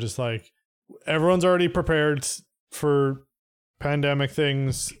that they're just like, everyone's already prepared for pandemic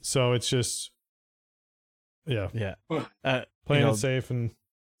things. So it's just, playing it safe. And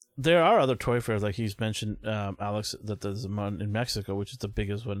there are other toy fairs, like he's mentioned, Alex, that there's one in Mexico, which is the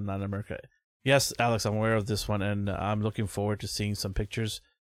biggest one in Latin America. Yes, Alex, I'm aware of this one, and I'm looking forward to seeing some pictures.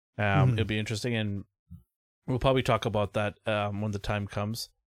 It'll be interesting, and we'll probably talk about that when the time comes.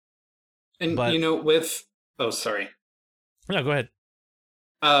 And, sorry. No, go ahead.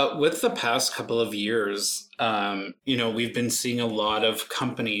 With the past couple of years, we've been seeing a lot of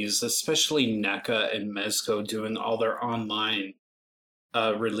companies, especially NECA and Mezco, doing all their online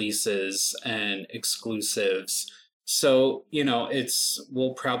releases and exclusives. So,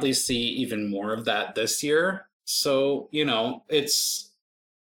 we'll probably see even more of that this year. So,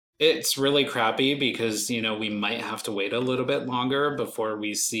 it's really crappy because, we might have to wait a little bit longer before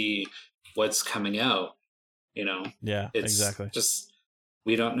we see what's coming out, Yeah, exactly. Just,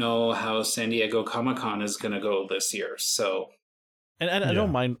 we don't know how San Diego Comic-Con is going to go this year. So, and I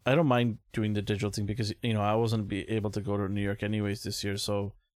don't mind doing the digital thing because, I wasn't be able to go to New York anyways this year.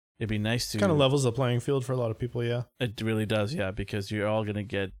 So it'd be nice to kind of levels the playing field for a lot of people. Yeah, it really does. Yeah, because you're all going to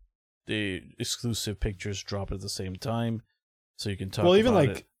get the exclusive pictures dropped at the same time. So you can talk about even like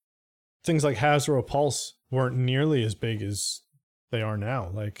it. Things like Hasbro Pulse weren't nearly as big as they are now.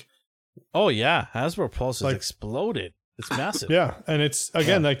 Like, oh yeah, Hasbro Pulse has exploded. It's massive. Yeah, and it's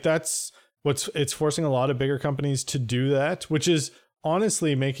again like that's it's forcing a lot of bigger companies to do that, which is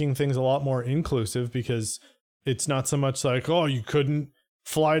honestly making things a lot more inclusive because it's not so much like, oh, you couldn't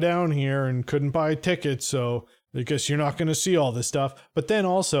fly down here and couldn't buy tickets, so I guess you're not going to see all this stuff. But then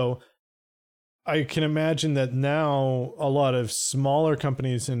also, I can imagine that now a lot of smaller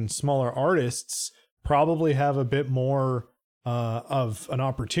companies and smaller artists probably have a bit more of an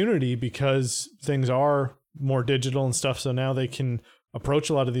opportunity because things are more digital and stuff. So now they can approach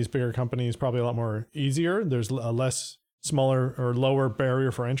a lot of these bigger companies probably a lot more easier. There's a less smaller or lower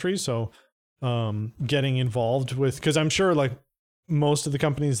barrier for entry. So getting involved with, because I'm sure like most of the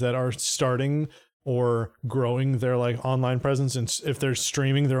companies that are starting or growing their like online presence, and if they're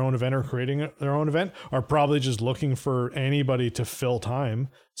streaming their own event or creating their own event, are probably just looking for anybody to fill time.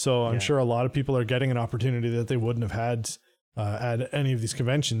 So I'm sure a lot of people are getting an opportunity that they wouldn't have had at any of these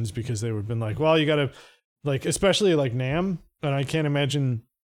conventions because they would have been like, well, you got to, like, especially like NAMM, and I can't imagine,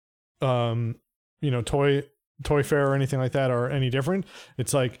 Toy Fair or anything like that are any different.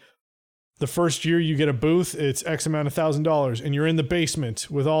 It's like the first year you get a booth, it's X amount of $1,000, and you're in the basement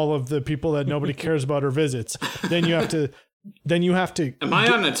with all of the people that nobody cares about or visits. Then you have to. Am I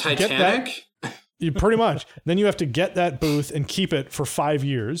on a Titanic? You pretty much. Then you have to get that booth and keep it for 5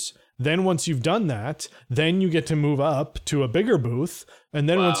 years. Then once you've done that, then you get to move up to a bigger booth. And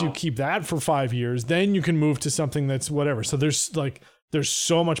then once you keep that for 5 years, then you can move to something that's whatever. So there's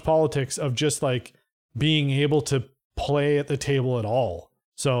so much politics of just like being able to play at the table at all.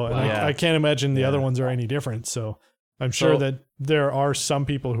 So and I can't imagine the other ones are any different. So I'm sure that there are some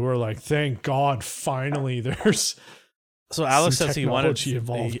people who are like, thank God, finally there's. So Alex says he wanted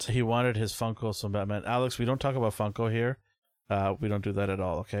his Funkos from Batman. Alex, we don't talk about Funko here. We don't do that at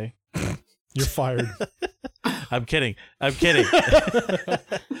all. Okay. You're fired. I'm kidding. I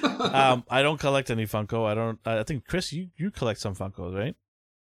don't collect any Funko. I think Chris, you collect some Funkos, right?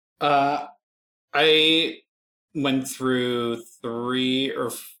 I went through 3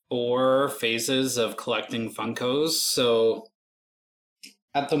 or 4 phases of collecting Funkos. So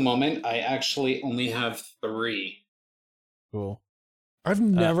at the moment, I actually only have 3. Cool. I've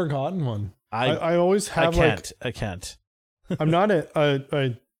never gotten one. I always have. I can't. I'm not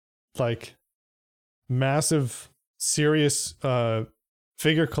a like massive serious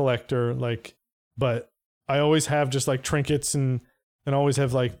figure collector, like, but I always have just like trinkets and always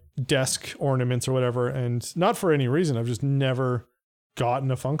have like desk ornaments or whatever, and not for any reason. I've just never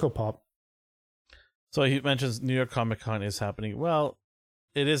gotten a Funko Pop. So he mentions New York Comic Con is happening. Well,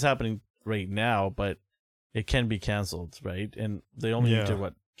 it is happening right now, but it can be canceled, right? And they only need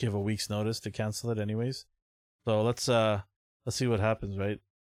to give a week's notice to cancel it anyways. So let's see what happens, right?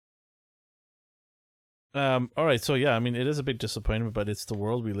 All right, so yeah, I mean, it is a big disappointment, but it's the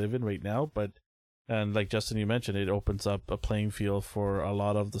world we live in right now. And like Justin, you mentioned, it opens up a playing field for a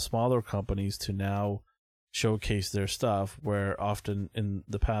lot of the smaller companies to now showcase their stuff, where often in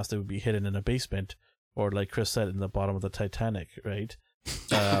the past they would be hidden in a basement, or like Chris said, in the bottom of the Titanic, right?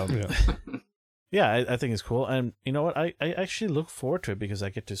 Yeah, I think it's cool. And you know what? I actually look forward to it because I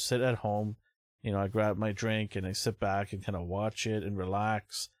get to sit at home, I grab my drink and I sit back and kind of watch it and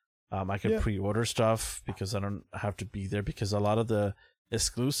relax. I can pre-order stuff because I don't have to be there, because a lot of the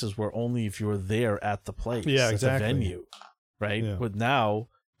exclusives were only if you were there at the place, at the venue, right? Yeah. With now,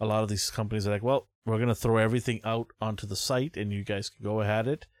 a lot of these companies are like, well, we're going to throw everything out onto the site and you guys can go ahead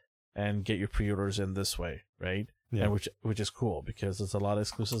it and get your pre-orders in this way, right? Yeah. And which is cool because there's a lot of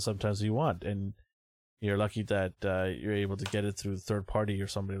exclusives sometimes you want, and you're lucky that you're able to get it through third party or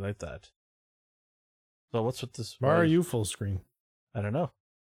somebody like that. So what's with this? Why are you full screen? I don't know.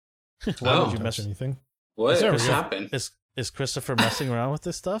 Why did you miss anything? What happened? Is Christopher messing around with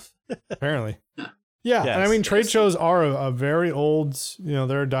this stuff? Apparently. Yeah, and I mean, trade shows are a very old,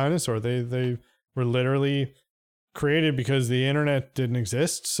 they're a dinosaur. They were literally created because the internet didn't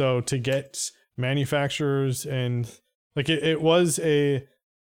exist. So to get manufacturers and like it was a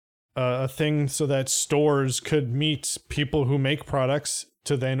thing so that stores could meet people who make products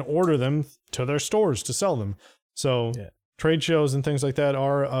to then order them to their stores to sell them. So trade shows and things like that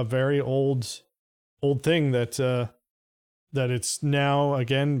are a very old thing that it's now,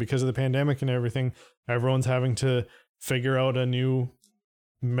 again, because of the pandemic and everything, everyone's having to figure out a new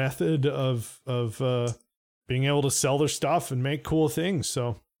method of being able to sell their stuff and make cool things.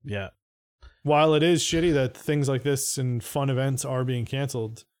 So yeah, while it is shitty that things like this and fun events are being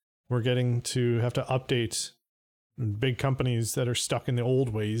canceled, we're getting to have to update. Big companies that are stuck in the old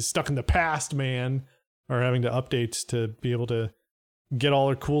ways, stuck in the past, man, are having to update to be able to get all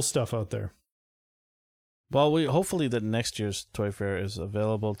their cool stuff out there. Well, hopefully that next year's Toy Fair is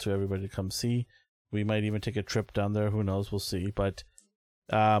available to everybody to come see. We might even take a trip down there. Who knows? We'll see. But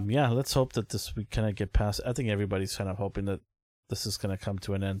let's hope that this we kind of get past. I think everybody's kind of hoping that this is going to come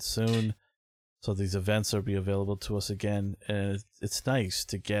to an end soon, so these events will be available to us again. And it's nice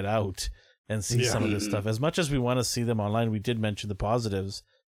to get out and see some of this stuff. As much as we want to see them online, we did mention the positives,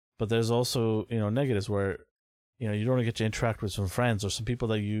 but there's also negatives where you don't get to interact with some friends or some people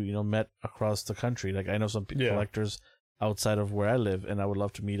that you met across the country. Like I know some collectors outside of where I live, and I would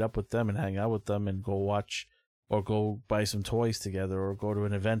love to meet up with them and hang out with them and go watch or go buy some toys together or go to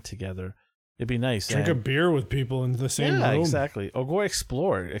an event together. It'd be nice. Drink a beer with people in the same room. Exactly. Or go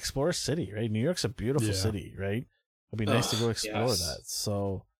explore a city, right? New York's a beautiful city, right? It'd be nice to go explore that.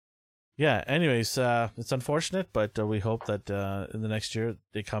 So yeah, anyways, it's unfortunate, but we hope that in the next year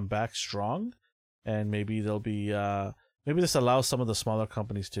they come back strong, and maybe there'll be maybe this allows some of the smaller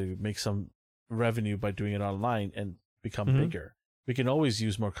companies to make some revenue by doing it online and become bigger. We can always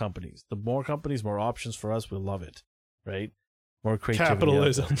use more companies. The more companies, more options for us. We'll love it, right? More creativity.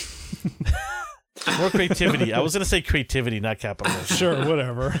 Capitalism. More creativity. I was going to say creativity, not capitalism. Sure,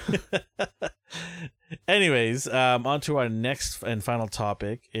 whatever. Anyways, on to our next and final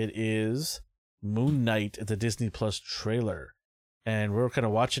topic. It is Moon Knight, the Disney Plus trailer. And we're going to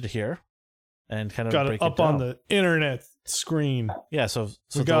watch it here and kind of got break it up down on the internet screen. Yeah, so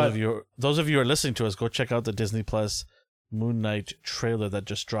those of you who are listening to us, go check out the Disney Plus Moon Knight trailer that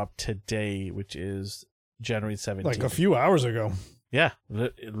just dropped today, which is January 17th. Like a few hours ago. Yeah,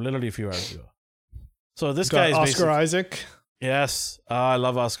 literally a few hours ago. So this guy is Oscar Isaac. Yes. I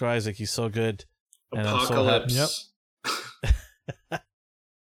love Oscar Isaac. He's so good. Apocalypse.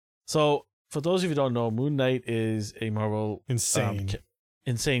 So for those of you who don't know, Moon Knight is a Marvel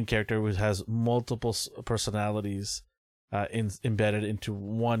insane character who has multiple personalities embedded into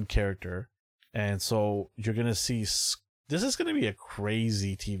one character. And so you're going to see, this is going to be a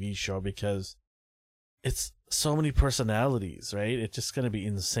crazy TV show because it's so many personalities, right? It's just going to be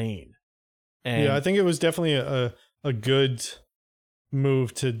insane. And yeah, I think it was definitely a good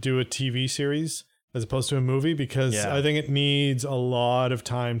move to do a TV series as opposed to a movie, because I think it needs a lot of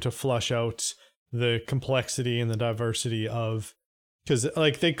time to flush out the complexity and the diversity of, because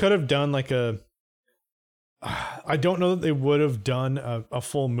like they could have done like I don't know that they would have done a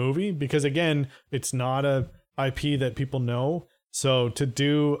full movie, because again, it's not a IP that people know. So to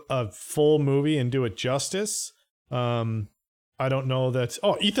do a full movie and do it justice, I don't know that.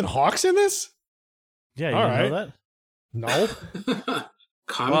 Oh, Ethan Hawke's in this? Yeah, you didn't know that? No.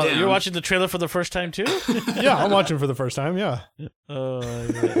 Calm down. You're watching the trailer for the first time too? Yeah, I'm watching for the first time. Yeah.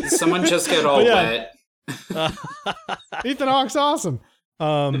 Someone just get all wet. Ethan Hawke's awesome.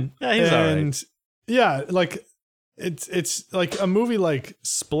 Yeah, he's all right. Yeah, like it's like a movie like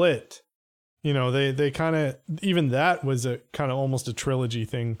Split. You know, they kind of, even that was a kind of almost a trilogy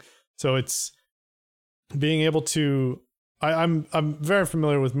thing. So it's being able to, I'm very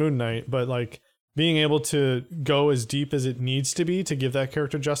familiar with Moon Knight, but like being able to go as deep as it needs to be to give that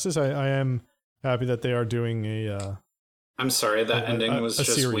character justice, I am happy that they are doing a. I'm sorry, that ending was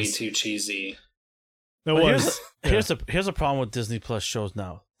just series. way too cheesy. It was. Here's a problem with Disney Plus shows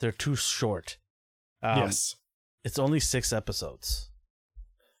now. They're too short. Yes. It's only 6 episodes.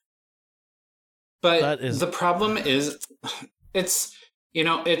 But the problem is, it's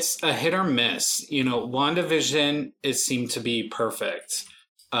a hit or miss. WandaVision, it seemed to be perfect.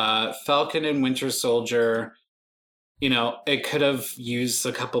 Falcon and Winter Soldier, it could have used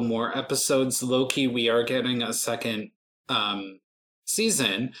a couple more episodes. Loki, we are getting a second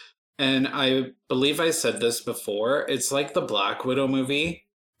season. And I believe I said this before. It's like the Black Widow movie.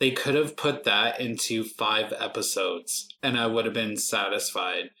 They could have put that into 5 episodes and I would have been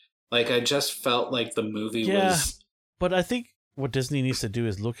satisfied. Like, I just felt like the movie was... But I think what Disney needs to do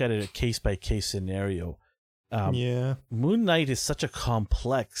is look at it a case-by-case scenario. Moon Knight is such a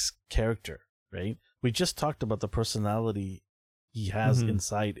complex character, right? We just talked about the personality he has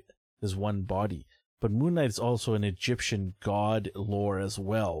inside his one body. But Moon Knight is also an Egyptian god lore as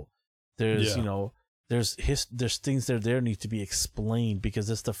well. There's, there's things there need to be explained, because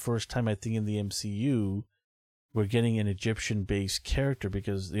it's the first time, I think, in the MCU we're getting an Egyptian-based character,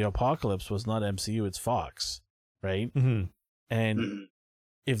 because the Apocalypse was not MCU, it's Fox, right? Mm-hmm. And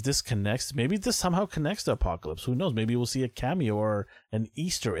if this connects, maybe this somehow connects to Apocalypse. Who knows? Maybe we'll see a cameo or an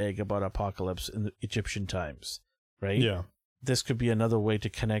Easter egg about Apocalypse in the Egyptian times, right? Yeah. This could be another way to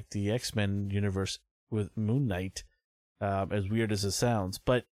connect the X-Men universe with Moon Knight, as weird as it sounds.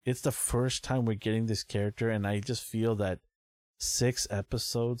 But it's the first time we're getting this character, and I just feel that 6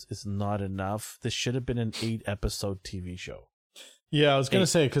 episodes is not enough. This should have been an 8-episode TV show. Yeah, I was going to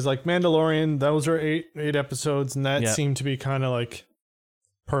say, because like Mandalorian, those are 8 episodes, and that seemed to be kind of like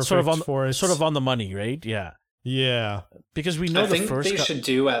perfect for it. Sort of on the money, right? Yeah. Yeah. Because we know I think they should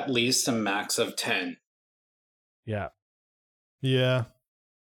do at least a max of 10. Yeah. Yeah.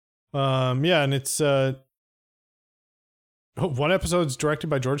 And it's one episode's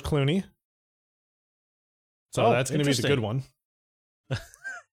directed by George Clooney. So that's going to be the good one.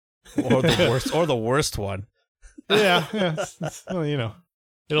 or the worst one. Yeah. Well,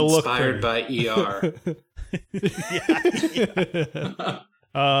 it'll inspired look by ER.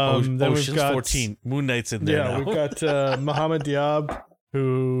 Then we've got 14. Moon Knight's in there. Yeah, now. we've got Mohamed Diab,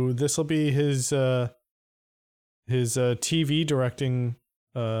 who this will be his TV directing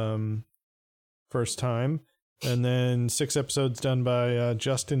first time, and then 6 episodes done by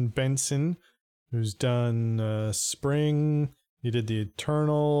Justin Benson, who's done Spring. He did the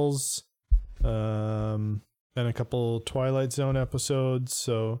Eternals, and a couple Twilight Zone episodes.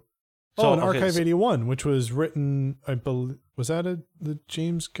 Archive 81, which was written, I believe, was that the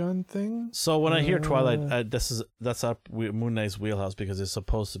James Gunn thing? So when I hear Twilight, that's up Moon Knight's wheelhouse, because it's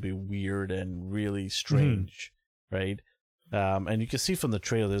supposed to be weird and really strange, right? And you can see from the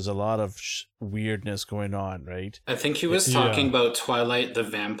trailer, there's a lot of weirdness going on, right? I think he was talking about Twilight, the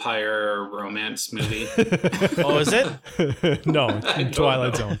vampire romance movie. Oh, is it? No,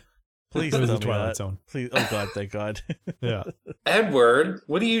 Twilight Zone. Please it was tell the me Twilight that. Zone. Please, oh God, thank God. Yeah. Edward,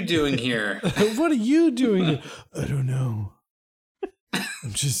 what are you doing here? What are you doing here? I don't know.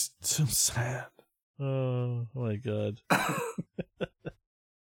 I'm just so sad. Oh my God.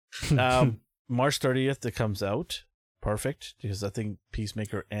 March 30th it comes out. Perfect, because I think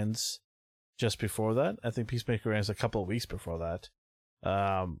Peacemaker ends just before that. I think Peacemaker ends a couple of weeks before that.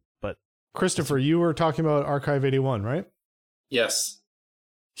 But Christopher, you were talking about Archive 81, right? Yes.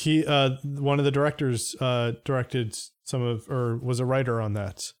 He, one of the directors, directed some of, or was a writer on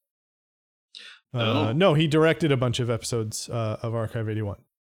that. No, he directed a bunch of episodes of Archive 81.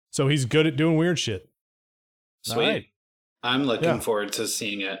 So he's good at doing weird shit. Sweet. Right. I'm looking forward to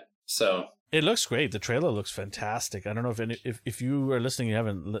seeing it. So it looks great. The trailer looks fantastic. I don't know if you are listening, you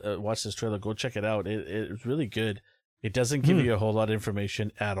haven't watched this trailer, go check it out. It's really good. It doesn't give you a whole lot of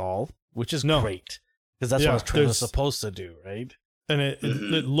information at all, which is great because that's what a trailer's supposed to do, right? And it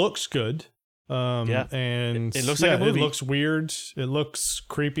looks good. And it looks like a movie. It looks weird. It looks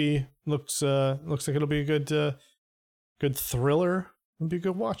creepy. Looks like it'll be a good thriller. It'll be a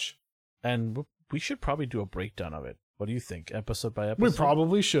good watch. And we should probably do a breakdown of it. What do you think? Episode by episode? We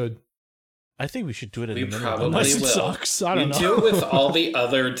probably should. I think we should do it in we a minute. Probably Unless it will. Sucks. I don't know. Do it with all the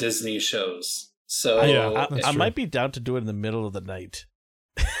other Disney shows. So I might be down to do it in the middle of the night.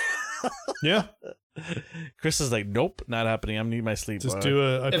 Yeah. Chris is like, nope, not happening. I'm need my sleep. Just do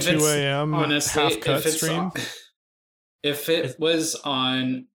a 2 a.m. half-cut stream. If it was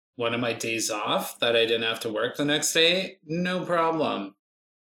on one of my days off that I didn't have to work the next day, no problem.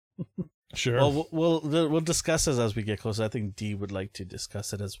 Sure. Well, we'll discuss it as we get closer. I think Dee would like to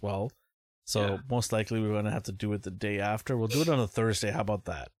discuss it as well. So most likely we're going to have to do it the day after. We'll do it on a Thursday. How about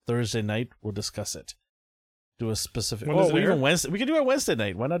that? Thursday night, we'll discuss it. Do a specific... even Wednesday. We can do it Wednesday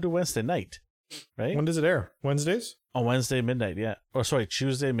night. Why not do Wednesday night? Right? When does it air? Wednesdays? On Wednesday midnight, yeah. Or sorry,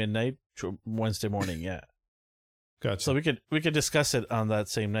 Tuesday midnight, Wednesday morning, yeah. Gotcha. So we could discuss it on that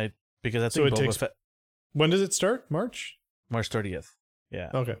same night because I think Boba Fett... When does it start? March 30th.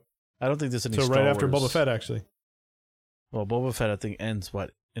 Yeah. Okay. I don't think there's any So Star right after Wars. Boba Fett, actually. Well, Boba Fett, I think, ends,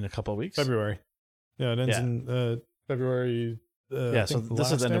 in a couple of weeks? February. Yeah, it ends in February. So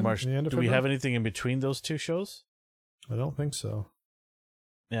this is the end of March. Do we have anything in between those two shows? I don't think so.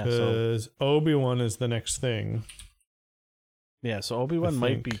 Yeah, because Obi-Wan is the next thing. Yeah, so Obi-Wan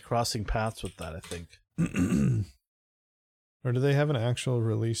might be crossing paths with that, I think. Or do they have an actual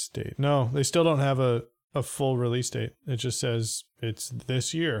release date? No, they still don't have a full release date. It just says it's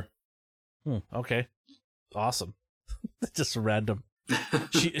this year. Okay. Awesome. Just random.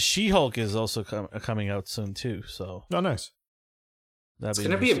 She-Hulk is also coming out soon, too, so... Oh, nice. It's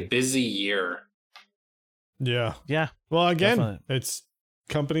going to be a busy year. Yeah. Yeah. Well, again, it's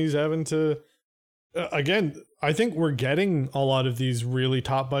companies having to... again, I think we're getting a lot of these really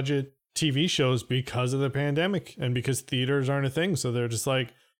top-budget TV shows because of the pandemic and because theaters aren't a thing. So they're just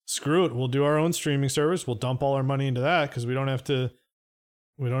like, screw it. We'll do our own streaming service. We'll dump all our money into that because we don't have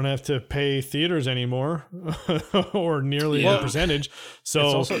to pay theaters anymore or nearly a percentage.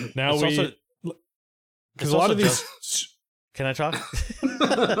 So because a lot of these... Can I talk?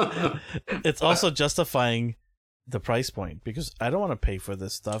 It's also justifying the price point because I don't want to pay for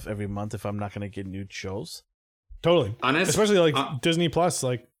this stuff every month if I'm not going to get new shows. Totally. Especially like Disney Plus,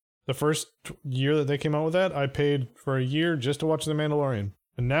 like the first year that they came out with that, I paid for a year just to watch The Mandalorian.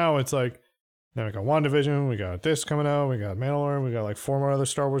 And now it's like, now we got WandaVision, we got this coming out, we got Mandalorian, we got like 4 more other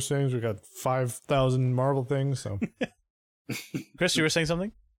Star Wars things, we got 5,000 Marvel things. So, Chris, you were saying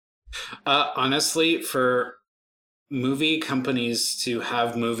something? Honestly, for movie companies to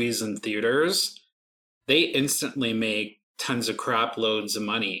have movies in theaters, they instantly make tons of crap loads of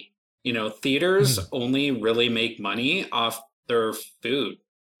money. You know, theaters only really make money off their food,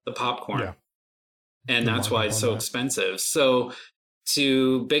 the popcorn. Yeah. And that's why it's so expensive. So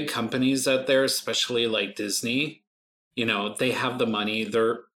to big companies out there, especially like Disney, you know, they have the money.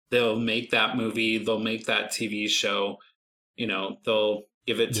 They'll make that movie, they'll make that TV show, you know, they'll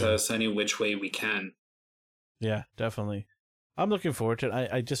give it to us any which way we can. Yeah, definitely. I'm looking forward to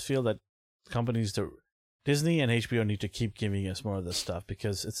it. I just feel that companies, Disney and HBO, need to keep giving us more of this stuff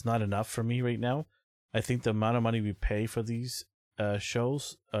because it's not enough for me right now. I think the amount of money we pay for these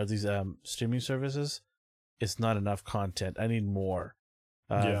shows or these streaming services is not enough content. I need more.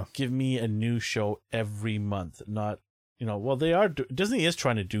 Give me a new show every month. Not, you know, well, they are. Disney is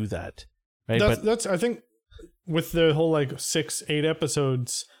trying to do that, right? That's I think with the whole like 6-8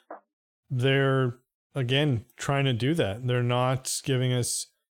 episodes, they're again trying to do that. They're not giving us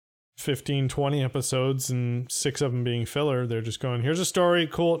 15-20 episodes and 6 of them being filler. They're just going, here's a story,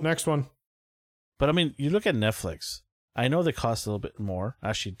 cool, next one. But I mean, you look at Netflix. I know they cost a little bit more,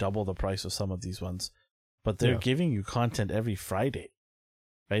 actually double the price of some of these ones, but they're giving you content every Friday,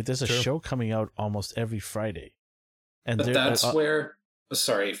 right? There's a show coming out almost every Friday. And but that's where...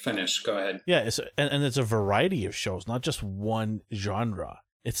 Sorry, finish. Go ahead. Yeah, and it's a variety of shows, not just one genre.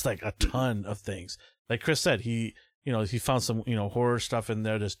 It's like a ton of things. Like Chris said, he found some, horror stuff in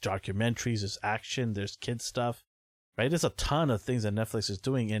there. There's documentaries, there's action, there's kids stuff, right? There's a ton of things that Netflix is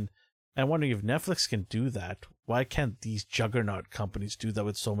doing. And I'm wondering if Netflix can do that. Why can't these juggernaut companies do that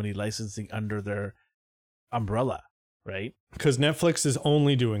with so many licensing under their umbrella, right? Because Netflix is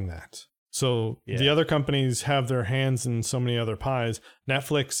only doing that. So the other companies have their hands in so many other pies.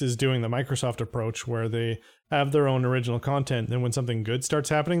 Netflix is doing the Microsoft approach where they have their own original content. Then when something good starts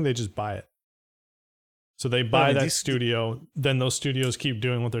happening, they just buy it. So they buy that studio. Then those studios keep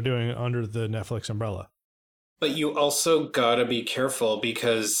doing what they're doing under the Netflix umbrella. But you also gotta be careful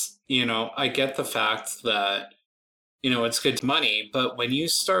because, I get the fact that, it's good money. But when you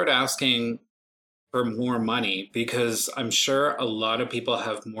start asking for more money, because I'm sure a lot of people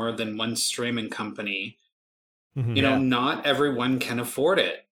have more than one streaming company. Not everyone can afford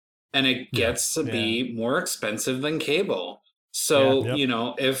it. And it gets to be more expensive than cable. So,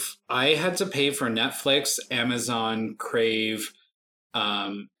 if I had to pay for Netflix, Amazon, Crave,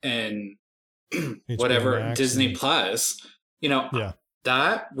 and whatever, Disney Plus,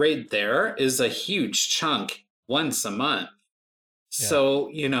 that right there is a huge chunk once a month. Yeah.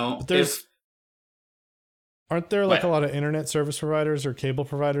 So, aren't there like a lot of internet service providers or cable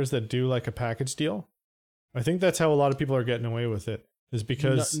providers that do like a package deal? I think that's how a lot of people are getting away with it, is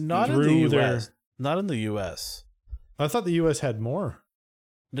because not in the US. Not in the US. I thought the US had more.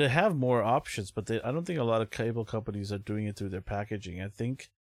 They have more options, but I don't think a lot of cable companies are doing it through their packaging. I think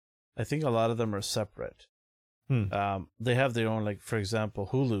a lot of them are separate. They have their own, like, for example,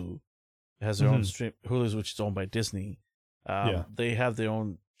 Hulu has their own stream. Hulu's, which is owned by Disney. They have their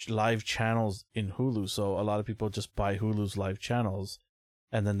own live channels in Hulu, so a lot of people just buy Hulu's live channels,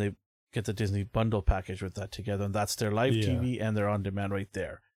 and then they get the Disney bundle package with that together, and that's their live TV and their on demand right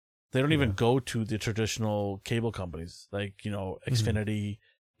there. They don't even go to the traditional cable companies like Xfinity,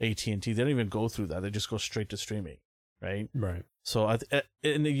 AT&T. They don't even go through that. They just go straight to streaming, right? Right. So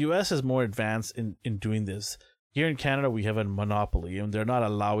in the US is more advanced in doing this. Here in Canada, we have a monopoly, and they're not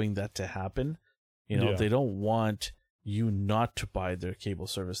allowing that to happen. They don't want you not to buy their cable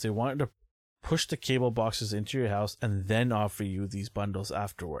service. They want to push the cable boxes into your house and then offer you these bundles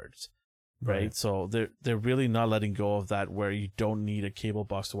afterwards, right? So they're really not letting go of that, where you don't need a cable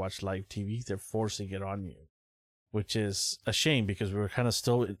box to watch live TV. They're forcing it on you, which is a shame because we're kind of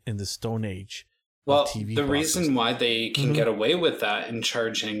still in the Stone Age. Well, the reason why they can get away with that and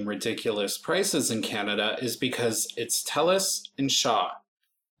charging ridiculous prices in Canada is because it's TELUS and Shaw,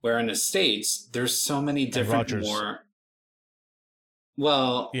 where in the States there's so many different more.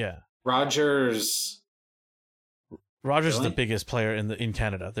 Well, Rogers is the biggest player in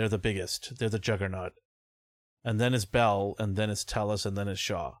Canada. They're the biggest. They're the juggernaut. And then it's Bell, and then it's TELUS, and then it's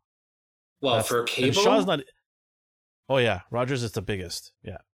Shaw. Well, for cable, Shaw's not. Oh yeah, Rogers is the biggest.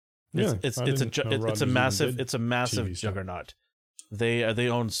 Yeah. It's a massive juggernaut. They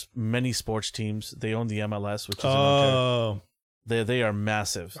own many sports teams. They own the MLS, which is they are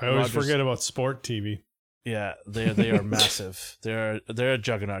massive. I always forget about sport TV. Yeah, they are massive. They're a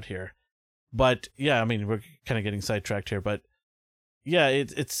juggernaut here. But yeah, I mean, we're kind of getting sidetracked here, but yeah,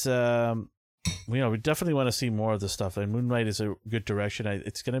 it's we definitely want to see more of this stuff. And Moon Knight is a good direction. I think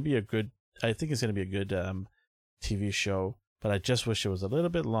it's going to be a good TV show. But I just wish it was a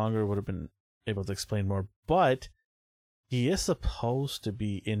little bit longer. Would have been able to explain more. But he is supposed to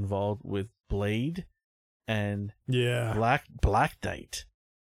be involved with Blade and Black Knight.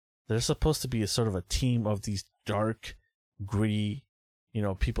 They're supposed to be a sort of a team of these dark, gritty,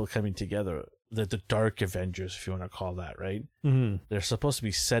 people coming together. The Dark Avengers, if you want to call that, right? Mm-hmm. They're supposed to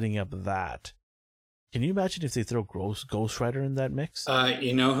be setting up that. Can you imagine if they throw Ghost Rider in that mix?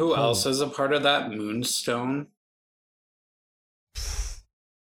 You know who else is a part of that? Moonstone.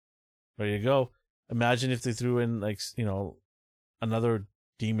 There you go. Imagine if they threw in another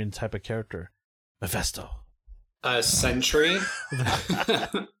demon type of character, Mephisto. Sentry.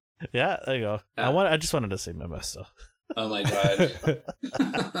 Yeah, there you go. I just wanted to say Mephisto. Oh my god.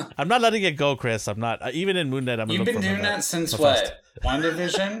 I'm not letting it go, Chris. I'm not. Even in Moon Knight, You've been doing that since what?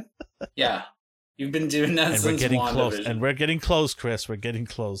 WandaVision? Yeah. You've been doing that since WandaVision. And we're getting close, Chris. We're getting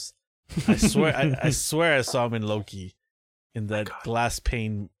close. I swear I swear I saw him in Loki in that glass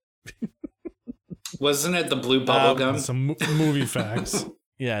pane. Wasn't it the blue bubblegum? Some movie facts.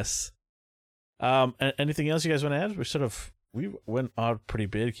 Yes. Anything else you guys want to add? We went out pretty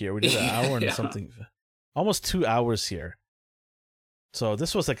big here. We did an hour and something, almost 2 hours here. So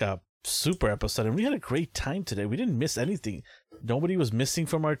this was like a super episode, and we had a great time today. We didn't miss anything. Nobody was missing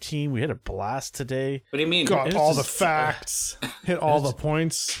from our team. We had a blast today. What do you mean? Got all the facts, hit all the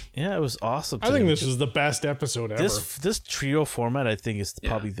points. Yeah, it was awesome. I think this was the best episode ever. This trio format, I think, is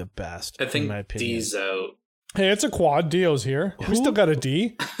probably the best. I think in my opinion. D's out. Hey, it's a quad. Dio's here. We still got a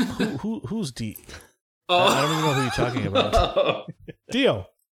D. Who's D? Oh. I don't even know who you're talking about. Dio.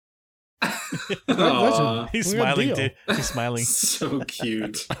 Aw, He's We got a smiling deal. too. He's smiling. so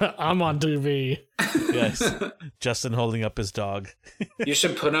cute. I'm on TV. Yes. Justin holding up his dog. You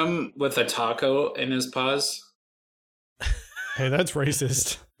should put him with a taco in his paws. Hey, that's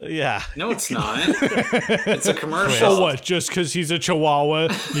racist. Yeah. No, it's not. It's a commercial. So what? Just because he's a Chihuahua,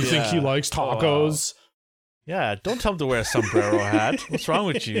 you think he Yeah. likes tacos? Yeah. Don't tell him to wear a sombrero hat. What's wrong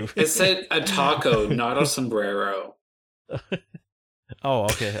with you? It said a taco, not a sombrero. Oh,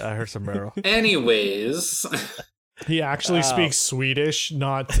 okay. I heard sombrero. Anyways, He actually Wow. speaks Swedish,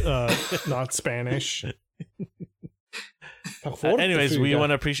 not Spanish. Anyways, we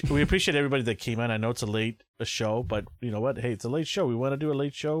appreciate everybody that came in. I know it's a show, but you know what? Hey, it's a late show. We want to do a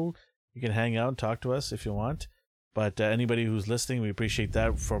late show. You can hang out and talk to us if you want. But anybody who's listening, we appreciate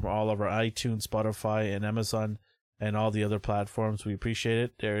that from all of our iTunes, Spotify, and Amazon, and all the other platforms. We appreciate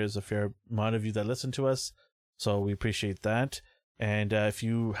it. There is a fair amount of you that listen to us, so we appreciate that. And if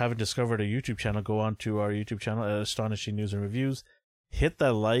you haven't discovered a YouTube channel, go on to our YouTube channel at Astonishing News and Reviews. Hit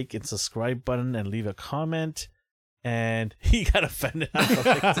that like and subscribe button and leave a comment. And he got offended.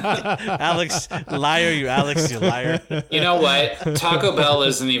 Alex, liar, you Alex, you liar. you know what? Taco Bell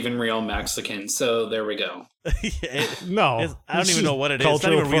isn't even real Mexican, so there we go. No, I don't even know what it is. It's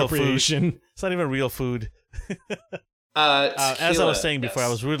not even real food. It's not even real food. As I was saying before, I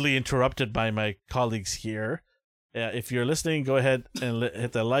was rudely interrupted by my colleagues here. If you're listening, go ahead and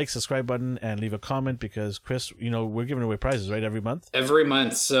hit the like, subscribe button, and leave a comment because, Chris, we're giving away prizes, right, every month? Every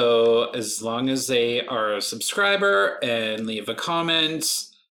month. So as long as they are a subscriber and leave a comment,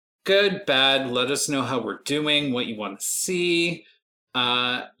 good, bad, let us know how we're doing, what you want to see,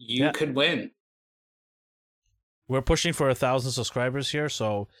 you could win. We're pushing for 1,000 subscribers here,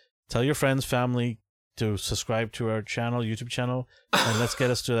 so tell your friends, family to subscribe to our channel, YouTube channel, and let's get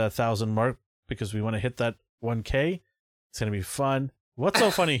us to that 1,000 mark because we want to hit that 1K. It's gonna be fun. What's so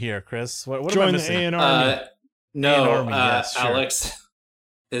funny here, Chris? What am I Join the missing? AN Army. No, Army, yes, sure. Alex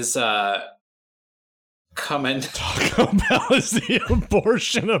is coming. Taco Bell is the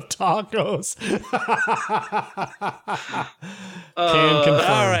abortion of tacos. Can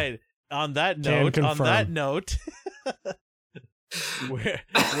confirm. All right. On that confirm. note,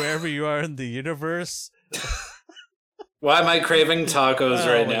 wherever you are in the universe, Why am I craving tacos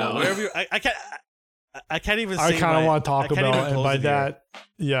right now? Wherever you, I can't even. Say I kind of want Taco Bell, and by close it here. that,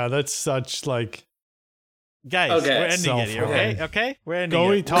 yeah, that's such like Guys, Okay. we're ending it here. Okay, Okay. okay, we're ending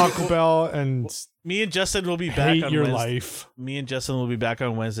go it. eat Taco Bell and Me and Justin will be back hate on your Wednesday. life. Me and Justin will be back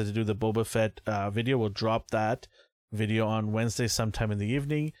on Wednesday to do the Boba Fett video. We'll drop that video on Wednesday sometime in the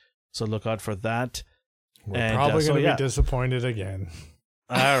evening, so look out for that. We're And, probably so, going to yeah. be disappointed again.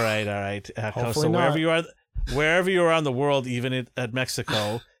 All right. Hopefully So not. wherever you are in the world, even at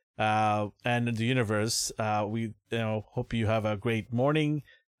Mexico, and in the universe, we hope you have a great morning,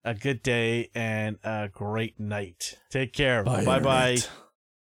 a good day, and a great night. Take care. Bye bye. Alright.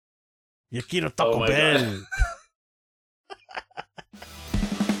 Yo quiero Taco Oh my Bell. God.